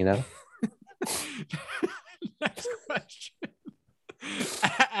French, Next question.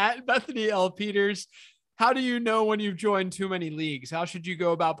 At Bethany L. Peters, how do you know when you've joined too many leagues? How should you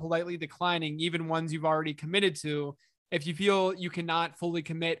go about politely declining even ones you've already committed to if you feel you cannot fully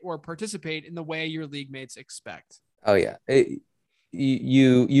commit or participate in the way your league mates expect? Oh yeah.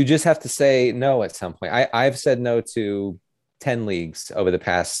 You just have to say no at some point. I've said no to 10 leagues over the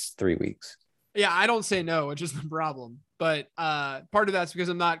past 3 weeks. Yeah. I don't say no, which is the problem, but part of that's because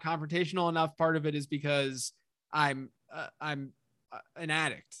I'm not confrontational enough. Part of it is because I'm an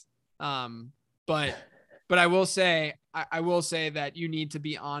addict. But I will say that you need to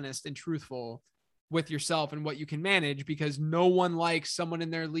be honest and truthful with yourself and what you can manage, because no one likes someone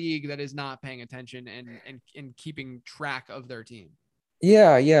in their league that is not paying attention and keeping track of their team.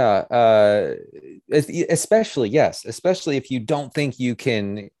 Yeah. Especially if you don't think you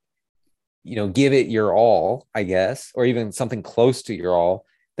can, give it your all, I guess, or even something close to your all,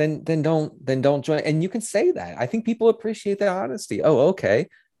 then don't join. And you can say that. I think people appreciate that honesty. Oh, okay.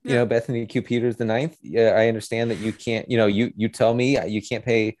 Yeah. Bethany Q. Peters the 9th. Yeah, I understand that you can't, you tell me you can't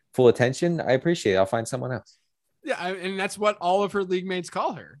pay full attention. I appreciate it. I'll find someone else. Yeah. And that's what all of her league mates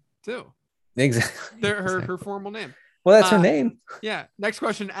call her too. Exactly. Her formal name. Well, that's her name. Yeah. Next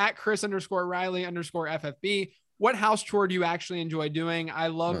question, at Chris_Riley_FFB. What house chore do you actually enjoy doing? I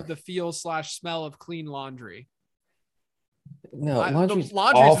love the feel/smell of clean laundry. No,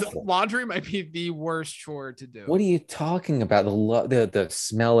 laundry might be the worst chore to do. What are you talking about? The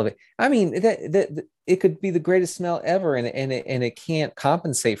smell of it. I mean, that it could be the greatest smell ever, and it can't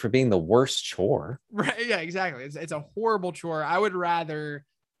compensate for being the worst chore. Right? Yeah, exactly. It's a horrible chore. I would rather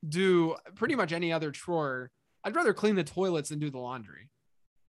do pretty much any other chore. I'd rather clean the toilets than do the laundry.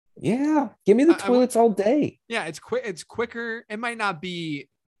 Yeah, give me the toilets all day. Yeah, it's quick. It's quicker. It might not be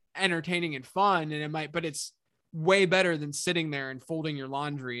entertaining and fun, but it's way better than sitting there and folding your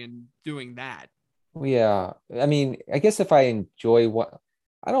laundry and doing that. Yeah. I mean, I guess if I enjoy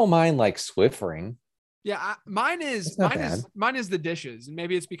I don't mind like Swiffering. Yeah. Mine is the dishes. And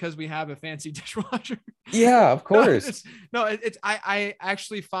maybe it's because we have a fancy dishwasher. Yeah, of course. I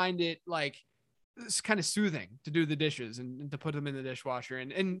actually find it like, it's kind of soothing to do the dishes and to put them in the dishwasher.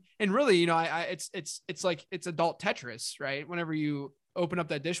 And really, it's like, it's adult Tetris, right? Whenever you open up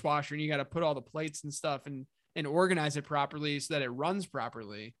that dishwasher and you got to put all the plates and stuff and organize it properly so that it runs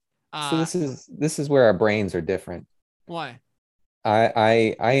properly. So this is where our brains are different. Why?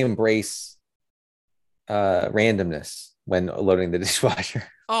 I embrace randomness when loading the dishwasher.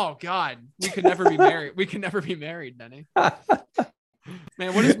 Oh God, we could never be married. We could never be married, Denny.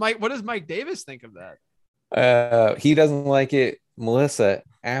 Man, what does Mike Davis think of that? He doesn't like it. Melissa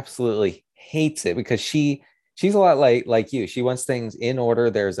absolutely hates it because she's a lot like you. She wants things in order.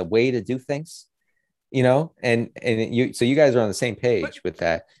 There's a way to do things, and you guys are on the same page with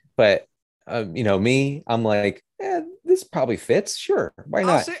that. But me, I'm like, this probably fits. Sure, why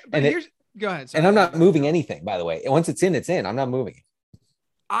not? Go ahead. Sorry. And I'm not moving anything, by the way. Once it's in, it's in. I'm not moving it.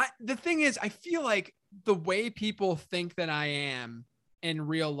 The thing is, I feel like the way people think that I am in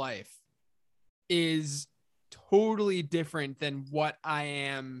real life is totally different than what I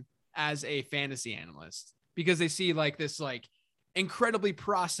am as a fantasy analyst, because they see like this like incredibly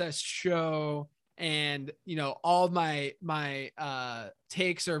processed show, and all of my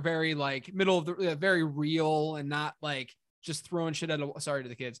takes are very like middle of the very real and not like just throwing shit at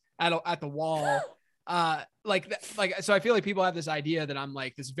the wall. So I feel like people have this idea that I'm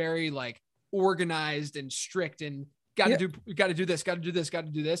like this very like organized and strict and got to do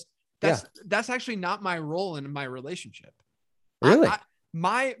this. That's actually not my role in my relationship. Really?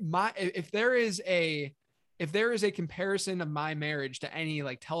 If there is a comparison of my marriage to any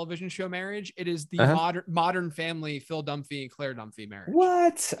like television show marriage, it is the modern family, Phil Dunphy and Claire Dunphy marriage.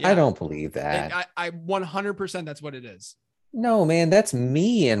 What? Yeah. I don't believe that. I 100% that's what it is. No, man, that's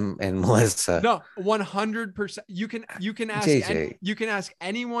me and Melissa. No, 100%. You can ask JJ. You can ask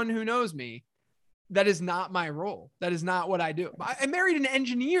anyone who knows me. That is not my role. That is not what I do. I married an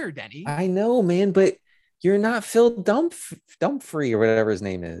engineer, Denny. I know, man, but you're not Phil Dumfree or whatever his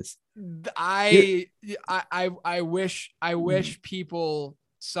name is. I wish people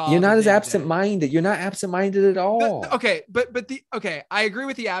saw. You're not as absent-minded. You're not absent-minded at all. Okay, I agree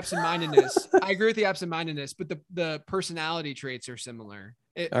with the absent-mindedness. But the personality traits are similar.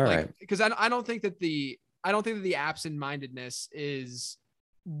 All right. Because I don't think that the absent-mindedness is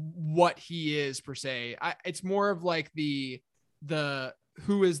what he is per se. It's more of like the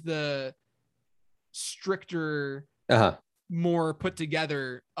who is the stricter, more put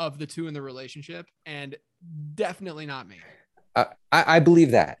together of the two in the relationship, and definitely not me. I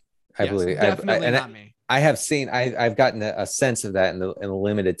believe that. I believe definitely not me. I have seen. I've gotten a sense of that in the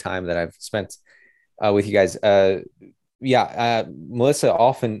limited time that I've spent with you guys. Melissa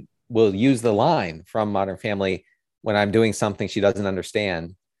often will use the line from Modern Family when I'm doing something she doesn't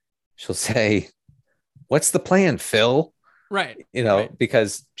understand. She'll say, "What's the plan, Phil?" Right.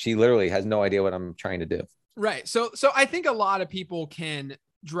 Because she literally has no idea what I'm trying to do. Right. So I think a lot of people can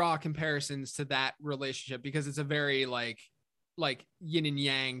draw comparisons to that relationship because it's a very like yin and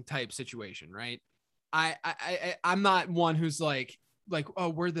yang type situation, right? I'm not one who's like, oh,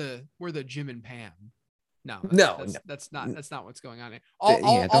 we're the Jim and Pam. No, that's not what's going on here.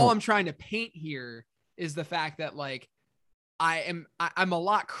 All I'm trying to paint here is the fact that like I'm a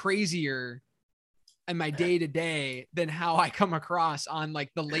lot crazier in my day to day than how I come across on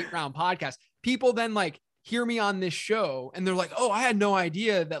like the Late Round podcast. People then like hear me on this show and they're like, oh, I had no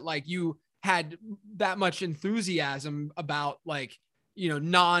idea that like you had that much enthusiasm about like,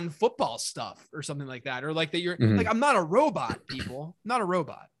 non-football stuff or something like that. Or like that you're like, I'm not a robot, people. I'm not a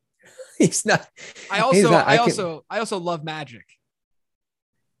robot. He's not. I also love magic.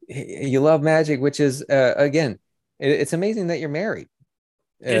 You love magic, which is again, it's amazing that you're married.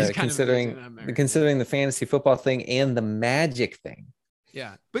 Considering the fantasy football thing and the magic thing.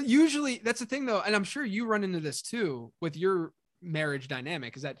 Yeah. But usually that's the thing though. And I'm sure you run into this too with your marriage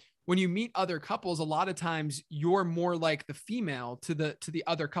dynamic, is that when you meet other couples, a lot of times you're more like the female to the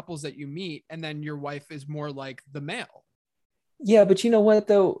other couples that you meet. And then your wife is more like the male. Yeah. But you know what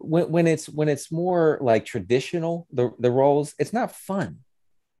though, when it's more like traditional, the roles, it's not fun.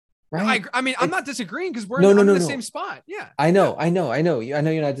 Right. I mean, I'm not disagreeing because we're in the same spot. Yeah. I know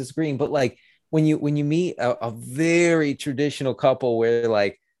you're not disagreeing, but like when you meet a very traditional couple where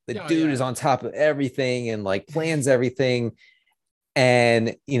like the dude is on top of everything and like plans everything,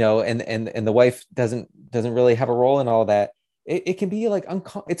 and and the wife doesn't really have a role in all that, it can be like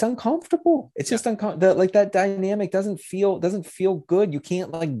it's uncomfortable. It's just like that dynamic doesn't feel good. You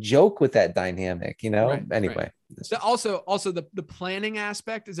can't like joke with that dynamic, anyway. Right. So also the planning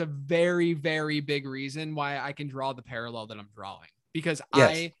aspect is a very, very big reason why I can draw the parallel that I'm drawing, because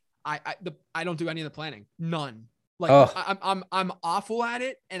I don't do any of the planning. None. Like I'm awful at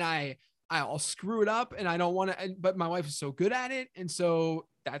it, and I'll screw it up, and I don't want to, but my wife is so good at it. And so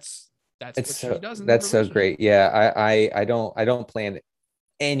that's what she does. That's so great. Yeah. I don't plan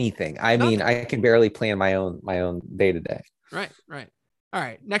anything. I mean, I can barely plan my own day to day. Right. All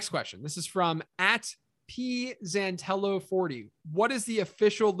right. Next question. This is from @P Zantello 40. What is the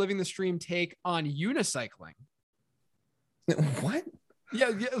official Living the Stream take on unicycling? What?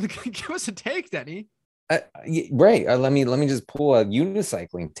 Yeah, give us a take, Denny. Right. Let me just pull a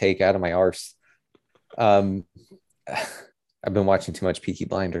unicycling take out of my arse. I've been watching too much Peaky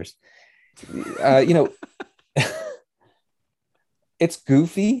Blinders. It's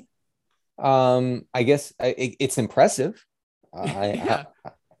goofy. I guess it's impressive.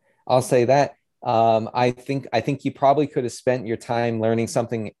 I'll say that. I think you probably could have spent your time learning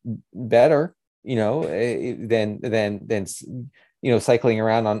something better, than cycling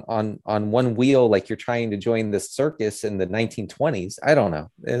around on one wheel like you're trying to join the circus in the 1920s. I don't know.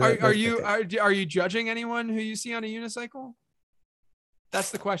 Are you judging anyone who you see on a unicycle?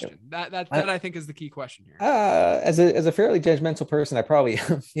 That's the question. That I think is the key question here. As a fairly judgmental person, I probably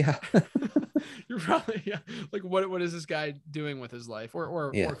yeah. You're probably like what is this guy doing with his life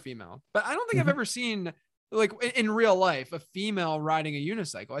or female? But I don't think I've ever seen like in real life a female riding a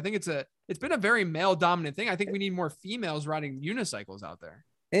unicycle. I think it's been a very male dominant thing. I think we need more females riding unicycles out there.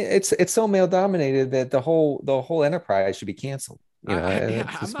 It's so male dominated that the whole enterprise should be canceled. I'm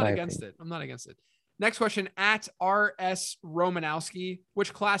not against it. I'm not against it. Next question at RS Romanowski.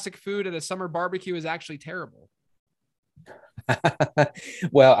 Which classic food at a summer barbecue is actually terrible?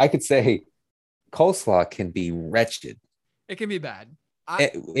 Well, I could say coleslaw can be wretched. It can be bad.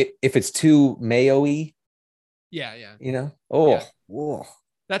 If it's too mayo-y. Yeah. Oh.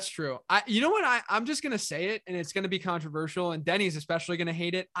 That's true. You know what? I'm just going to say it, and it's going to be controversial, and Denny's especially going to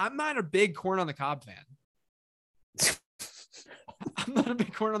hate it. I'm not a big corn on the cob fan. I'm not a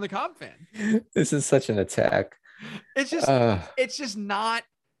big corn on the cob fan. This is such an attack. It's just not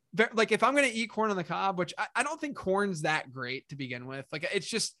like, if I'm going to eat corn on the cob, which I don't think corn's that great to begin with. Like,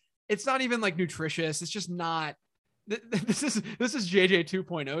 it's not even like nutritious. It's just not, this is JJ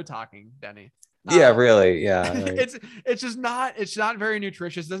 2.0 talking, Denny. Yeah, really. Yeah. It's not very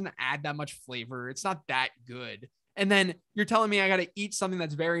nutritious. It doesn't add that much flavor. It's not that good. And then you're telling me I got to eat something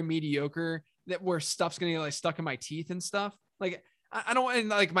that's very mediocre, where stuff's going to get like stuck in my teeth and stuff. Like, I don't, and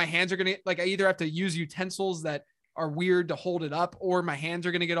like my hands are going to, like, I either have to use utensils that are weird to hold it up, or my hands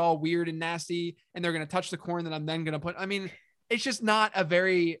are going to get all weird and nasty and they're going to touch the corn that I'm then going to put. I mean, it's just not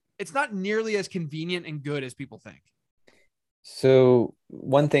it's not nearly as convenient and good as people think. So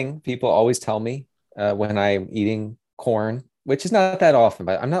one thing people always tell me when I'm eating corn, which is not that often,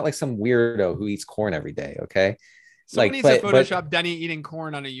 but I'm not like some weirdo who eats corn every day. Okay. Someone needs to Photoshop Denny eating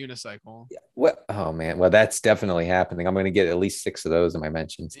corn on a unicycle. Oh man. Well, that's definitely happening. I'm going to get at least 6 of those in my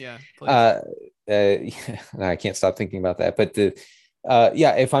mentions. Yeah. I can't stop thinking about that. But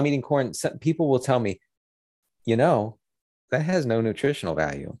if I'm eating corn, people will tell me, that has no nutritional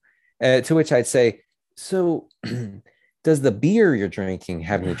value. To which I'd say, so does the beer you're drinking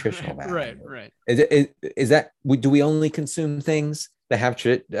have nutritional value? Right. Is that, do we only consume things that have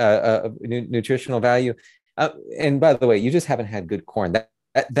nutritional value? And by the way, you just haven't had good corn.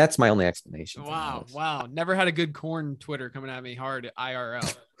 That's my only explanation. Wow. Never had a good corn Twitter coming at me hard at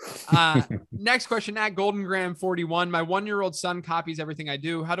IRL. Next question at Golden Graham 41. My 1-year-old son copies everything I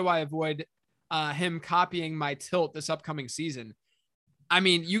do. How do I avoid him copying my tilt this upcoming season? I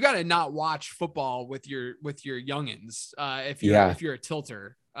mean, you got to not watch football with your youngins. If you're a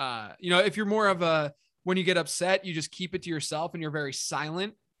tilter, if you're more of a, when you get upset, you just keep it to yourself and you're very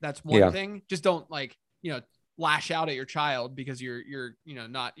silent. That's one thing. Just don't lash out at your child because you're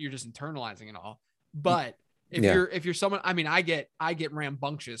just internalizing it all. But if you're someone, I mean, I get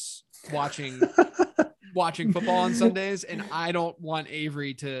rambunctious watching football on Sundays, and I don't want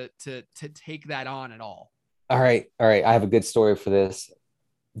Avery to take that on at all. All right. I have a good story for this.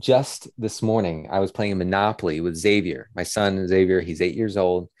 Just this morning, I was playing Monopoly with Xavier, my son Xavier. He's 8 years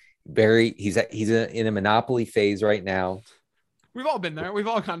old. He's in a Monopoly phase right now. We've all been there. We've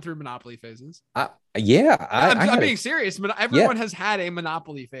all gone through Monopoly phases. I'm being serious, but everyone has had a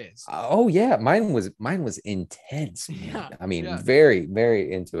Monopoly phase. Oh yeah, mine was intense. Yeah, I mean, very,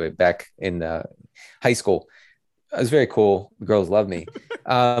 very into it back in high school. It was very cool. The girls loved me.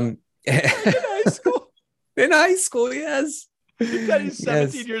 In high school, yes. He's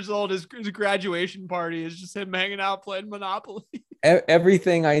 17 years old. His graduation party is just him hanging out playing Monopoly.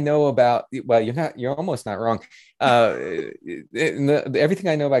 Everything I know about, well, you're almost not wrong. Everything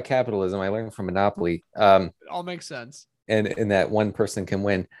I know about capitalism, I learned from Monopoly. It all makes sense. And that one person can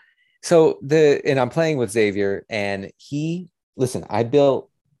win. So I'm playing with Xavier, and I built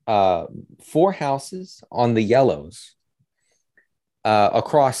 4 houses on the yellows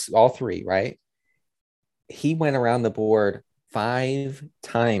across all 3, right? He went around the board 5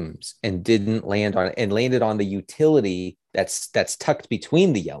 times and didn't land on it, and landed on the utility that's tucked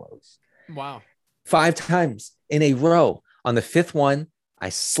between the yellows. Wow. 5 times in a row. On the 5th one, I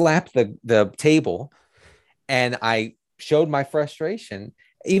slapped the table and I showed my frustration,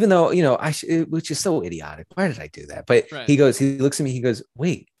 even though, which is so idiotic. Why did I do that? But right. he looks at me, he goes,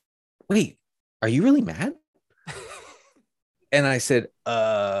 wait, are you really mad? And I said,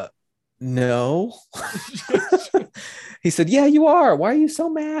 no. He said, yeah, you are. Why are you so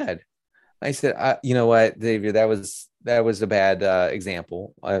mad? I said, you know what, Xavier, that was a bad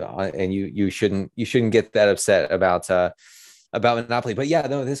example, and you shouldn't get that upset about Monopoly. But yeah,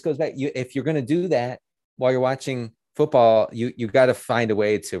 no, this goes back. If you're going to do that while you're watching football, you got to find a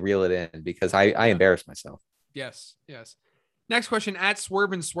way to reel it in, because I embarrassed myself. Yes. Next question at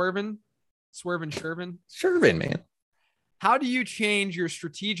Swervin, man. How do you change your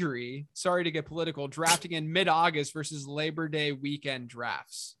strategery? Sorry to get political. Drafting in mid-August versus Labor Day weekend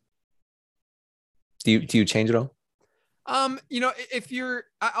drafts. Do you change it all?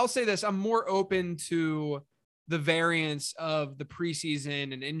 I'll say this, I'm more open to the variance of the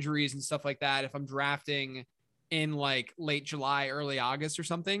preseason and injuries and stuff like that. If I'm drafting in like late July, early August or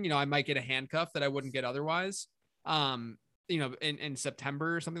something, I might get a handcuff that I wouldn't get otherwise. In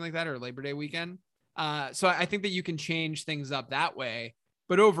September or something like that, or Labor Day weekend. So I think that you can change things up that way,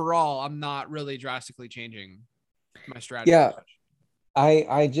 but overall, I'm not really drastically changing my strategy. Yeah.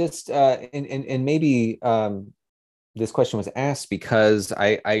 I just, and maybe this question was asked because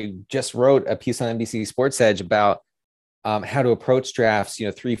I just wrote a piece on NBC Sports Edge about how to approach drafts,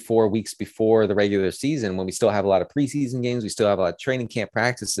 3-4 weeks before the regular season, when we still have a lot of preseason games, we still have a lot of training camp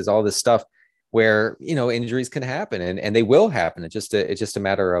practices, all this stuff where, injuries can happen and they will happen. It's just a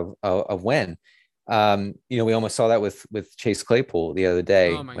matter of when. We almost saw that with Chase Claypool the other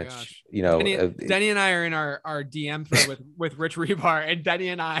day. Oh my gosh. Denny and I are in our DM thread with Rich Rebar, and Denny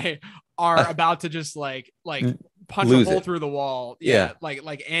and I are about to just like punch a hole through the wall. Yeah.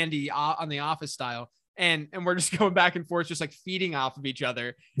 Like Andy on The Office style. And we're just going back and forth, just like feeding off of each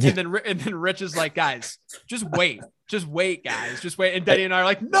other. Yeah. And then Rich is like, guys, just wait, guys, just wait. And Denny and I are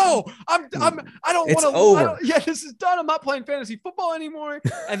like, no, I don't want to. Over. Yeah, this is done. I'm not playing fantasy football anymore.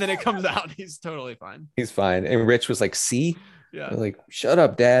 And then it comes out, and he's totally fine. He's fine. And Rich was like, see, yeah, like, shut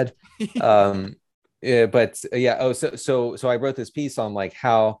up, Dad. Yeah, but yeah. Oh, so I wrote this piece on like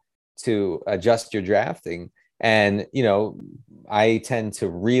how to adjust your drafting. And, I tend to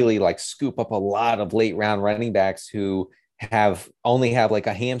really like scoop up a lot of late round running backs who only have like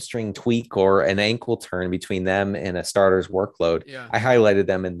a hamstring tweak or an ankle turn between them and a starter's workload. Yeah. I highlighted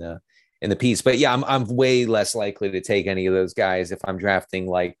them in the piece, but yeah, I'm way less likely to take any of those guys if I'm drafting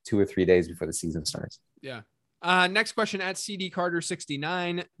like 2 or 3 days before the season starts. Yeah. Next question at CD Carter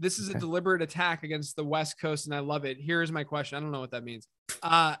 69. This is a deliberate attack against the West Coast, and I love it. Here's my question. I don't know what that means.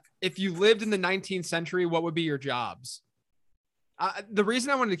 If you lived in the 19th century, what would be your jobs? The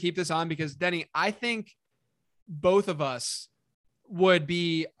reason I wanted to keep this on, because Denny, I think both of us would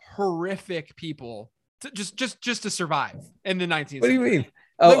be horrific people to just to survive in the 19th century. What do you mean?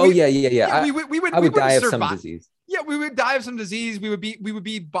 Yeah. I would die of some disease. Yeah, we would die of some disease. We would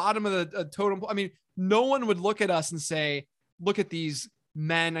be bottom of the totem. I mean, no one would look at us and say, look at these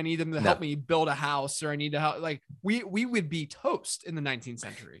men, I need them to help me build a house, or I need to help. Like we would be toast in the 19th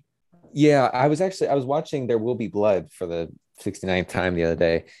century. Yeah, I was watching There Will Be Blood for the 69th time the other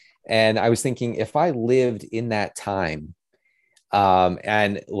day, and I was thinking, if I lived in that time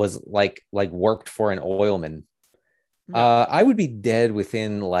and was like worked for an oilman, I would be dead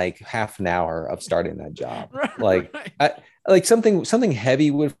within like half an hour of starting that job. Like something heavy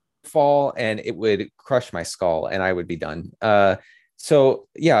would fall and it would crush my skull and I would be done. So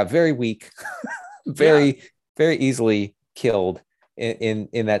yeah, very weak, very easily killed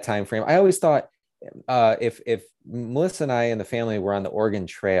in that time frame. I always thought if Melissa and I and the family were on the Oregon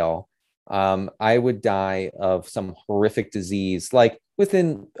Trail, I would die of some horrific disease like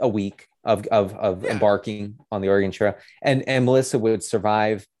within a week of embarking on the Oregon Trail, and Melissa would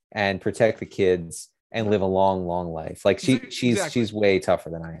survive and protect the kids and live a long life. Like she's way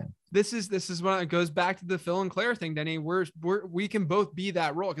tougher than I am. This is when it goes back to the Phil and Claire thing, Denny. We can both be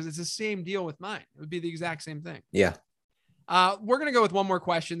that role, because it's the same deal with mine. It would be the exact same thing. Yeah. We're going to go with one more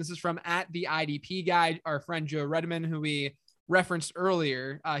question. This is from at the IDP guy, our friend Joe Redman, who we referenced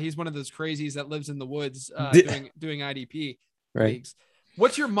earlier. He's one of those crazies that lives in the woods doing IDP leagues.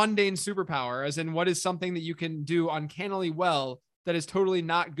 What's your mundane superpower? As in, what is something that you can do uncannily well that is totally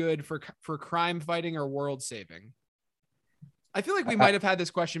not good for crime fighting or world saving? I feel like we might have had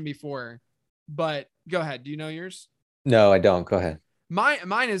this question before, but go ahead. Do you know yours? No, I don't. Go ahead.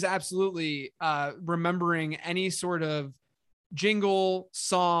 Mine is absolutely remembering any sort of jingle,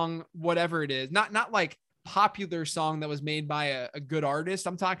 song, whatever it is. Not like popular song that was made by a good artist.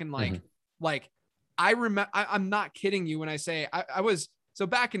 I'm talking like I remember. I'm not kidding you when I say I was So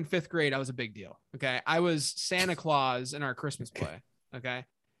back in 5th grade, I was a big deal. Okay. I was Santa Claus in our Christmas play. Okay.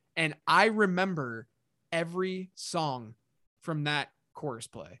 And I remember every song from that chorus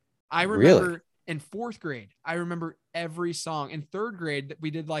play. I remember in 4th grade, I remember every song. In 3rd grade,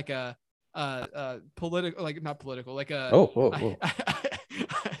 we did like a political, like not political, like a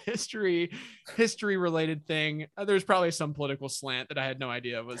history related thing. There's probably some political slant that I had no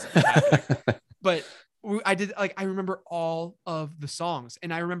idea was happening. But I did, like, I remember all of the songs,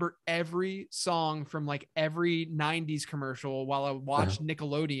 and I remember every song from like every 90s commercial while I watched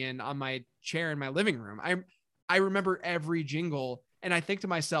Nickelodeon on my chair in my living room. I remember every jingle, and I think to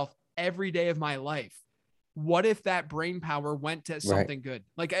myself every day of my life, what if that brain power went to something good?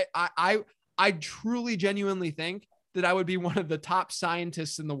 Like I truly genuinely think that I would be one of the top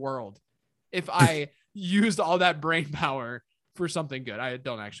scientists in the world if I used all that brain power for something good. I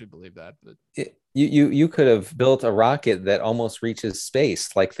don't actually believe that, but you could have built a rocket that almost reaches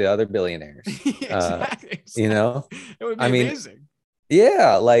space like the other billionaires. Exactly. You know, it would be amazing.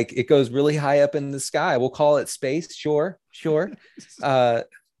 Yeah, like it goes really high up in the sky. We'll call it space. Sure. Sorry,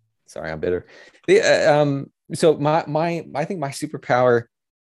 I'm bitter. So I think my superpower.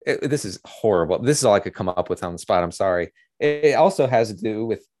 This is horrible. This is all I could come up with on the spot. I'm sorry. It also has to do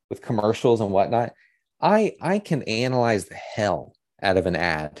with commercials and whatnot. I can analyze the hell out of an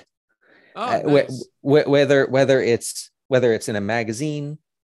ad. Nice. Whether it's in a magazine,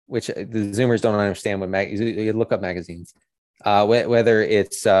 which the Zoomers don't understand what you look up magazines. Whether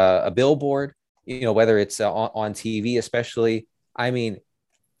it's a billboard, whether it's on TV, especially. I mean,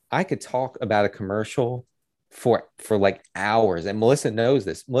 I could talk about a commercial for like hours, and Melissa knows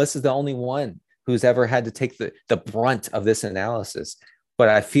this. Melissa's the only one who's ever had to take the brunt of this analysis, but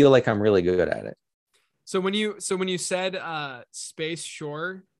I feel like I'm really good at it. So when you said space,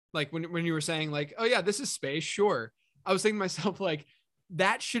 sure, like when you were saying like, oh yeah, this is space, sure, I was thinking to myself, like,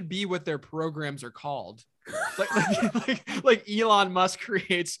 that should be what their programs are called. like Elon Musk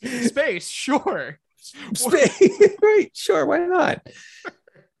creates space, sure. Space, right? Sure, why not?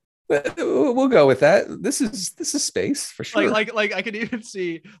 We'll go with that. This is space for sure. Like I could even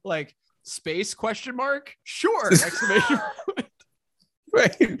see like space ? Sure! Exclamation point.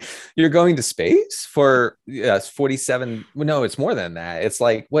 Right. You're going to space for 47. No, it's more than that. It's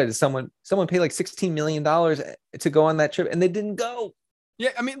like, what did someone pay like $16 million to go on that trip, and they didn't go.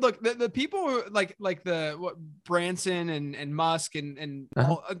 Yeah, I mean, look, the people like Branson and Musk and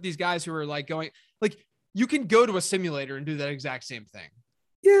all these guys who are like going, like, you can go to a simulator and do that exact same thing.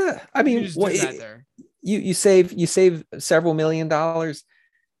 Yeah, I mean, you save several $1 million,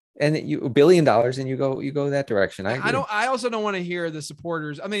 and $1 billion, and you go that direction. I also don't want to hear the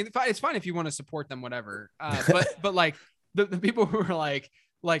supporters. I mean, it's fine if you want to support them, whatever. But like the people who are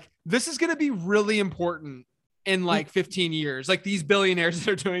like this is going to be really important in like 15 years. Like these billionaires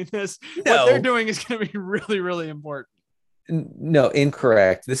that are doing this, what they're doing is going to be really, really important. No,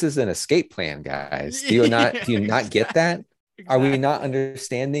 incorrect. This is an escape plan, guys. Do you not get that? Exactly. Are we not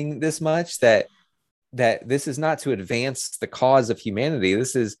understanding this much that this is not to advance the cause of humanity?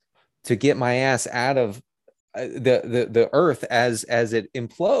 This is to get my ass out of the earth as it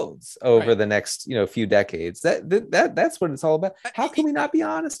implodes over the next few decades. That's what it's all about. How can we not be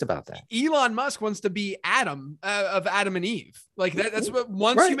honest about that? Elon Musk wants to be Adam of Adam and Eve. Like that's what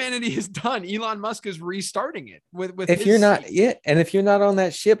once humanity is done, Elon Musk is restarting it with if you're not and if you're not on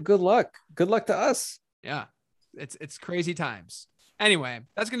that ship, good luck to us. Yeah. It's crazy times. Anyway,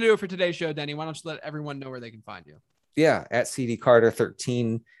 that's going to do it for today's show, Denny. Why don't you let everyone know where they can find you? Yeah, at CD Carter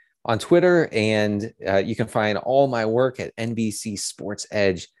 13 on Twitter. And you can find all my work at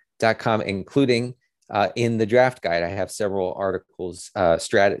NBCSportsEdge.com, including in the draft guide. I have several articles,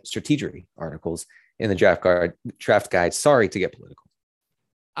 strategy articles in the draft guide. Sorry to get political.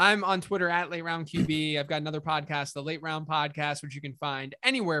 I'm on Twitter at Late Round QB. I've got another podcast, the Late Round Podcast, which you can find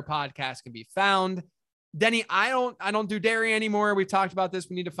anywhere podcasts can be found. Denny, I don't do dairy anymore. We've talked about this.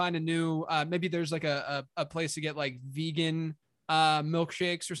 We need to find a new, maybe there's like a place to get like vegan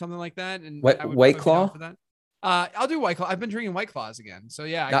milkshakes or something like that. And White Claw for that. I'll do White Claw. I've been drinking White Claws again. So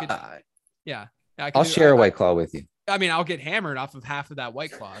yeah, I'll share a White Claw with you. I mean, I'll get hammered off of half of that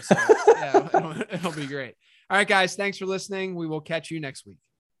White Claw. So yeah, it'll be great. All right, guys, thanks for listening. We will catch you next week.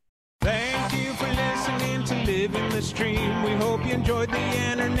 Thank you for listening to Living the Stream. We hope you enjoyed the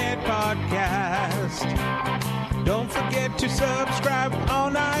internet podcast. Don't forget to subscribe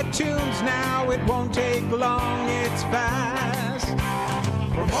on iTunes now. It won't take long, it's fast.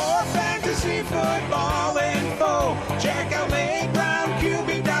 For more fantasy football info, check out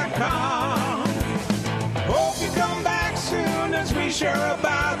LateRoundQB.com. Hope you come back soon as we share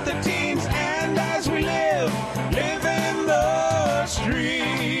about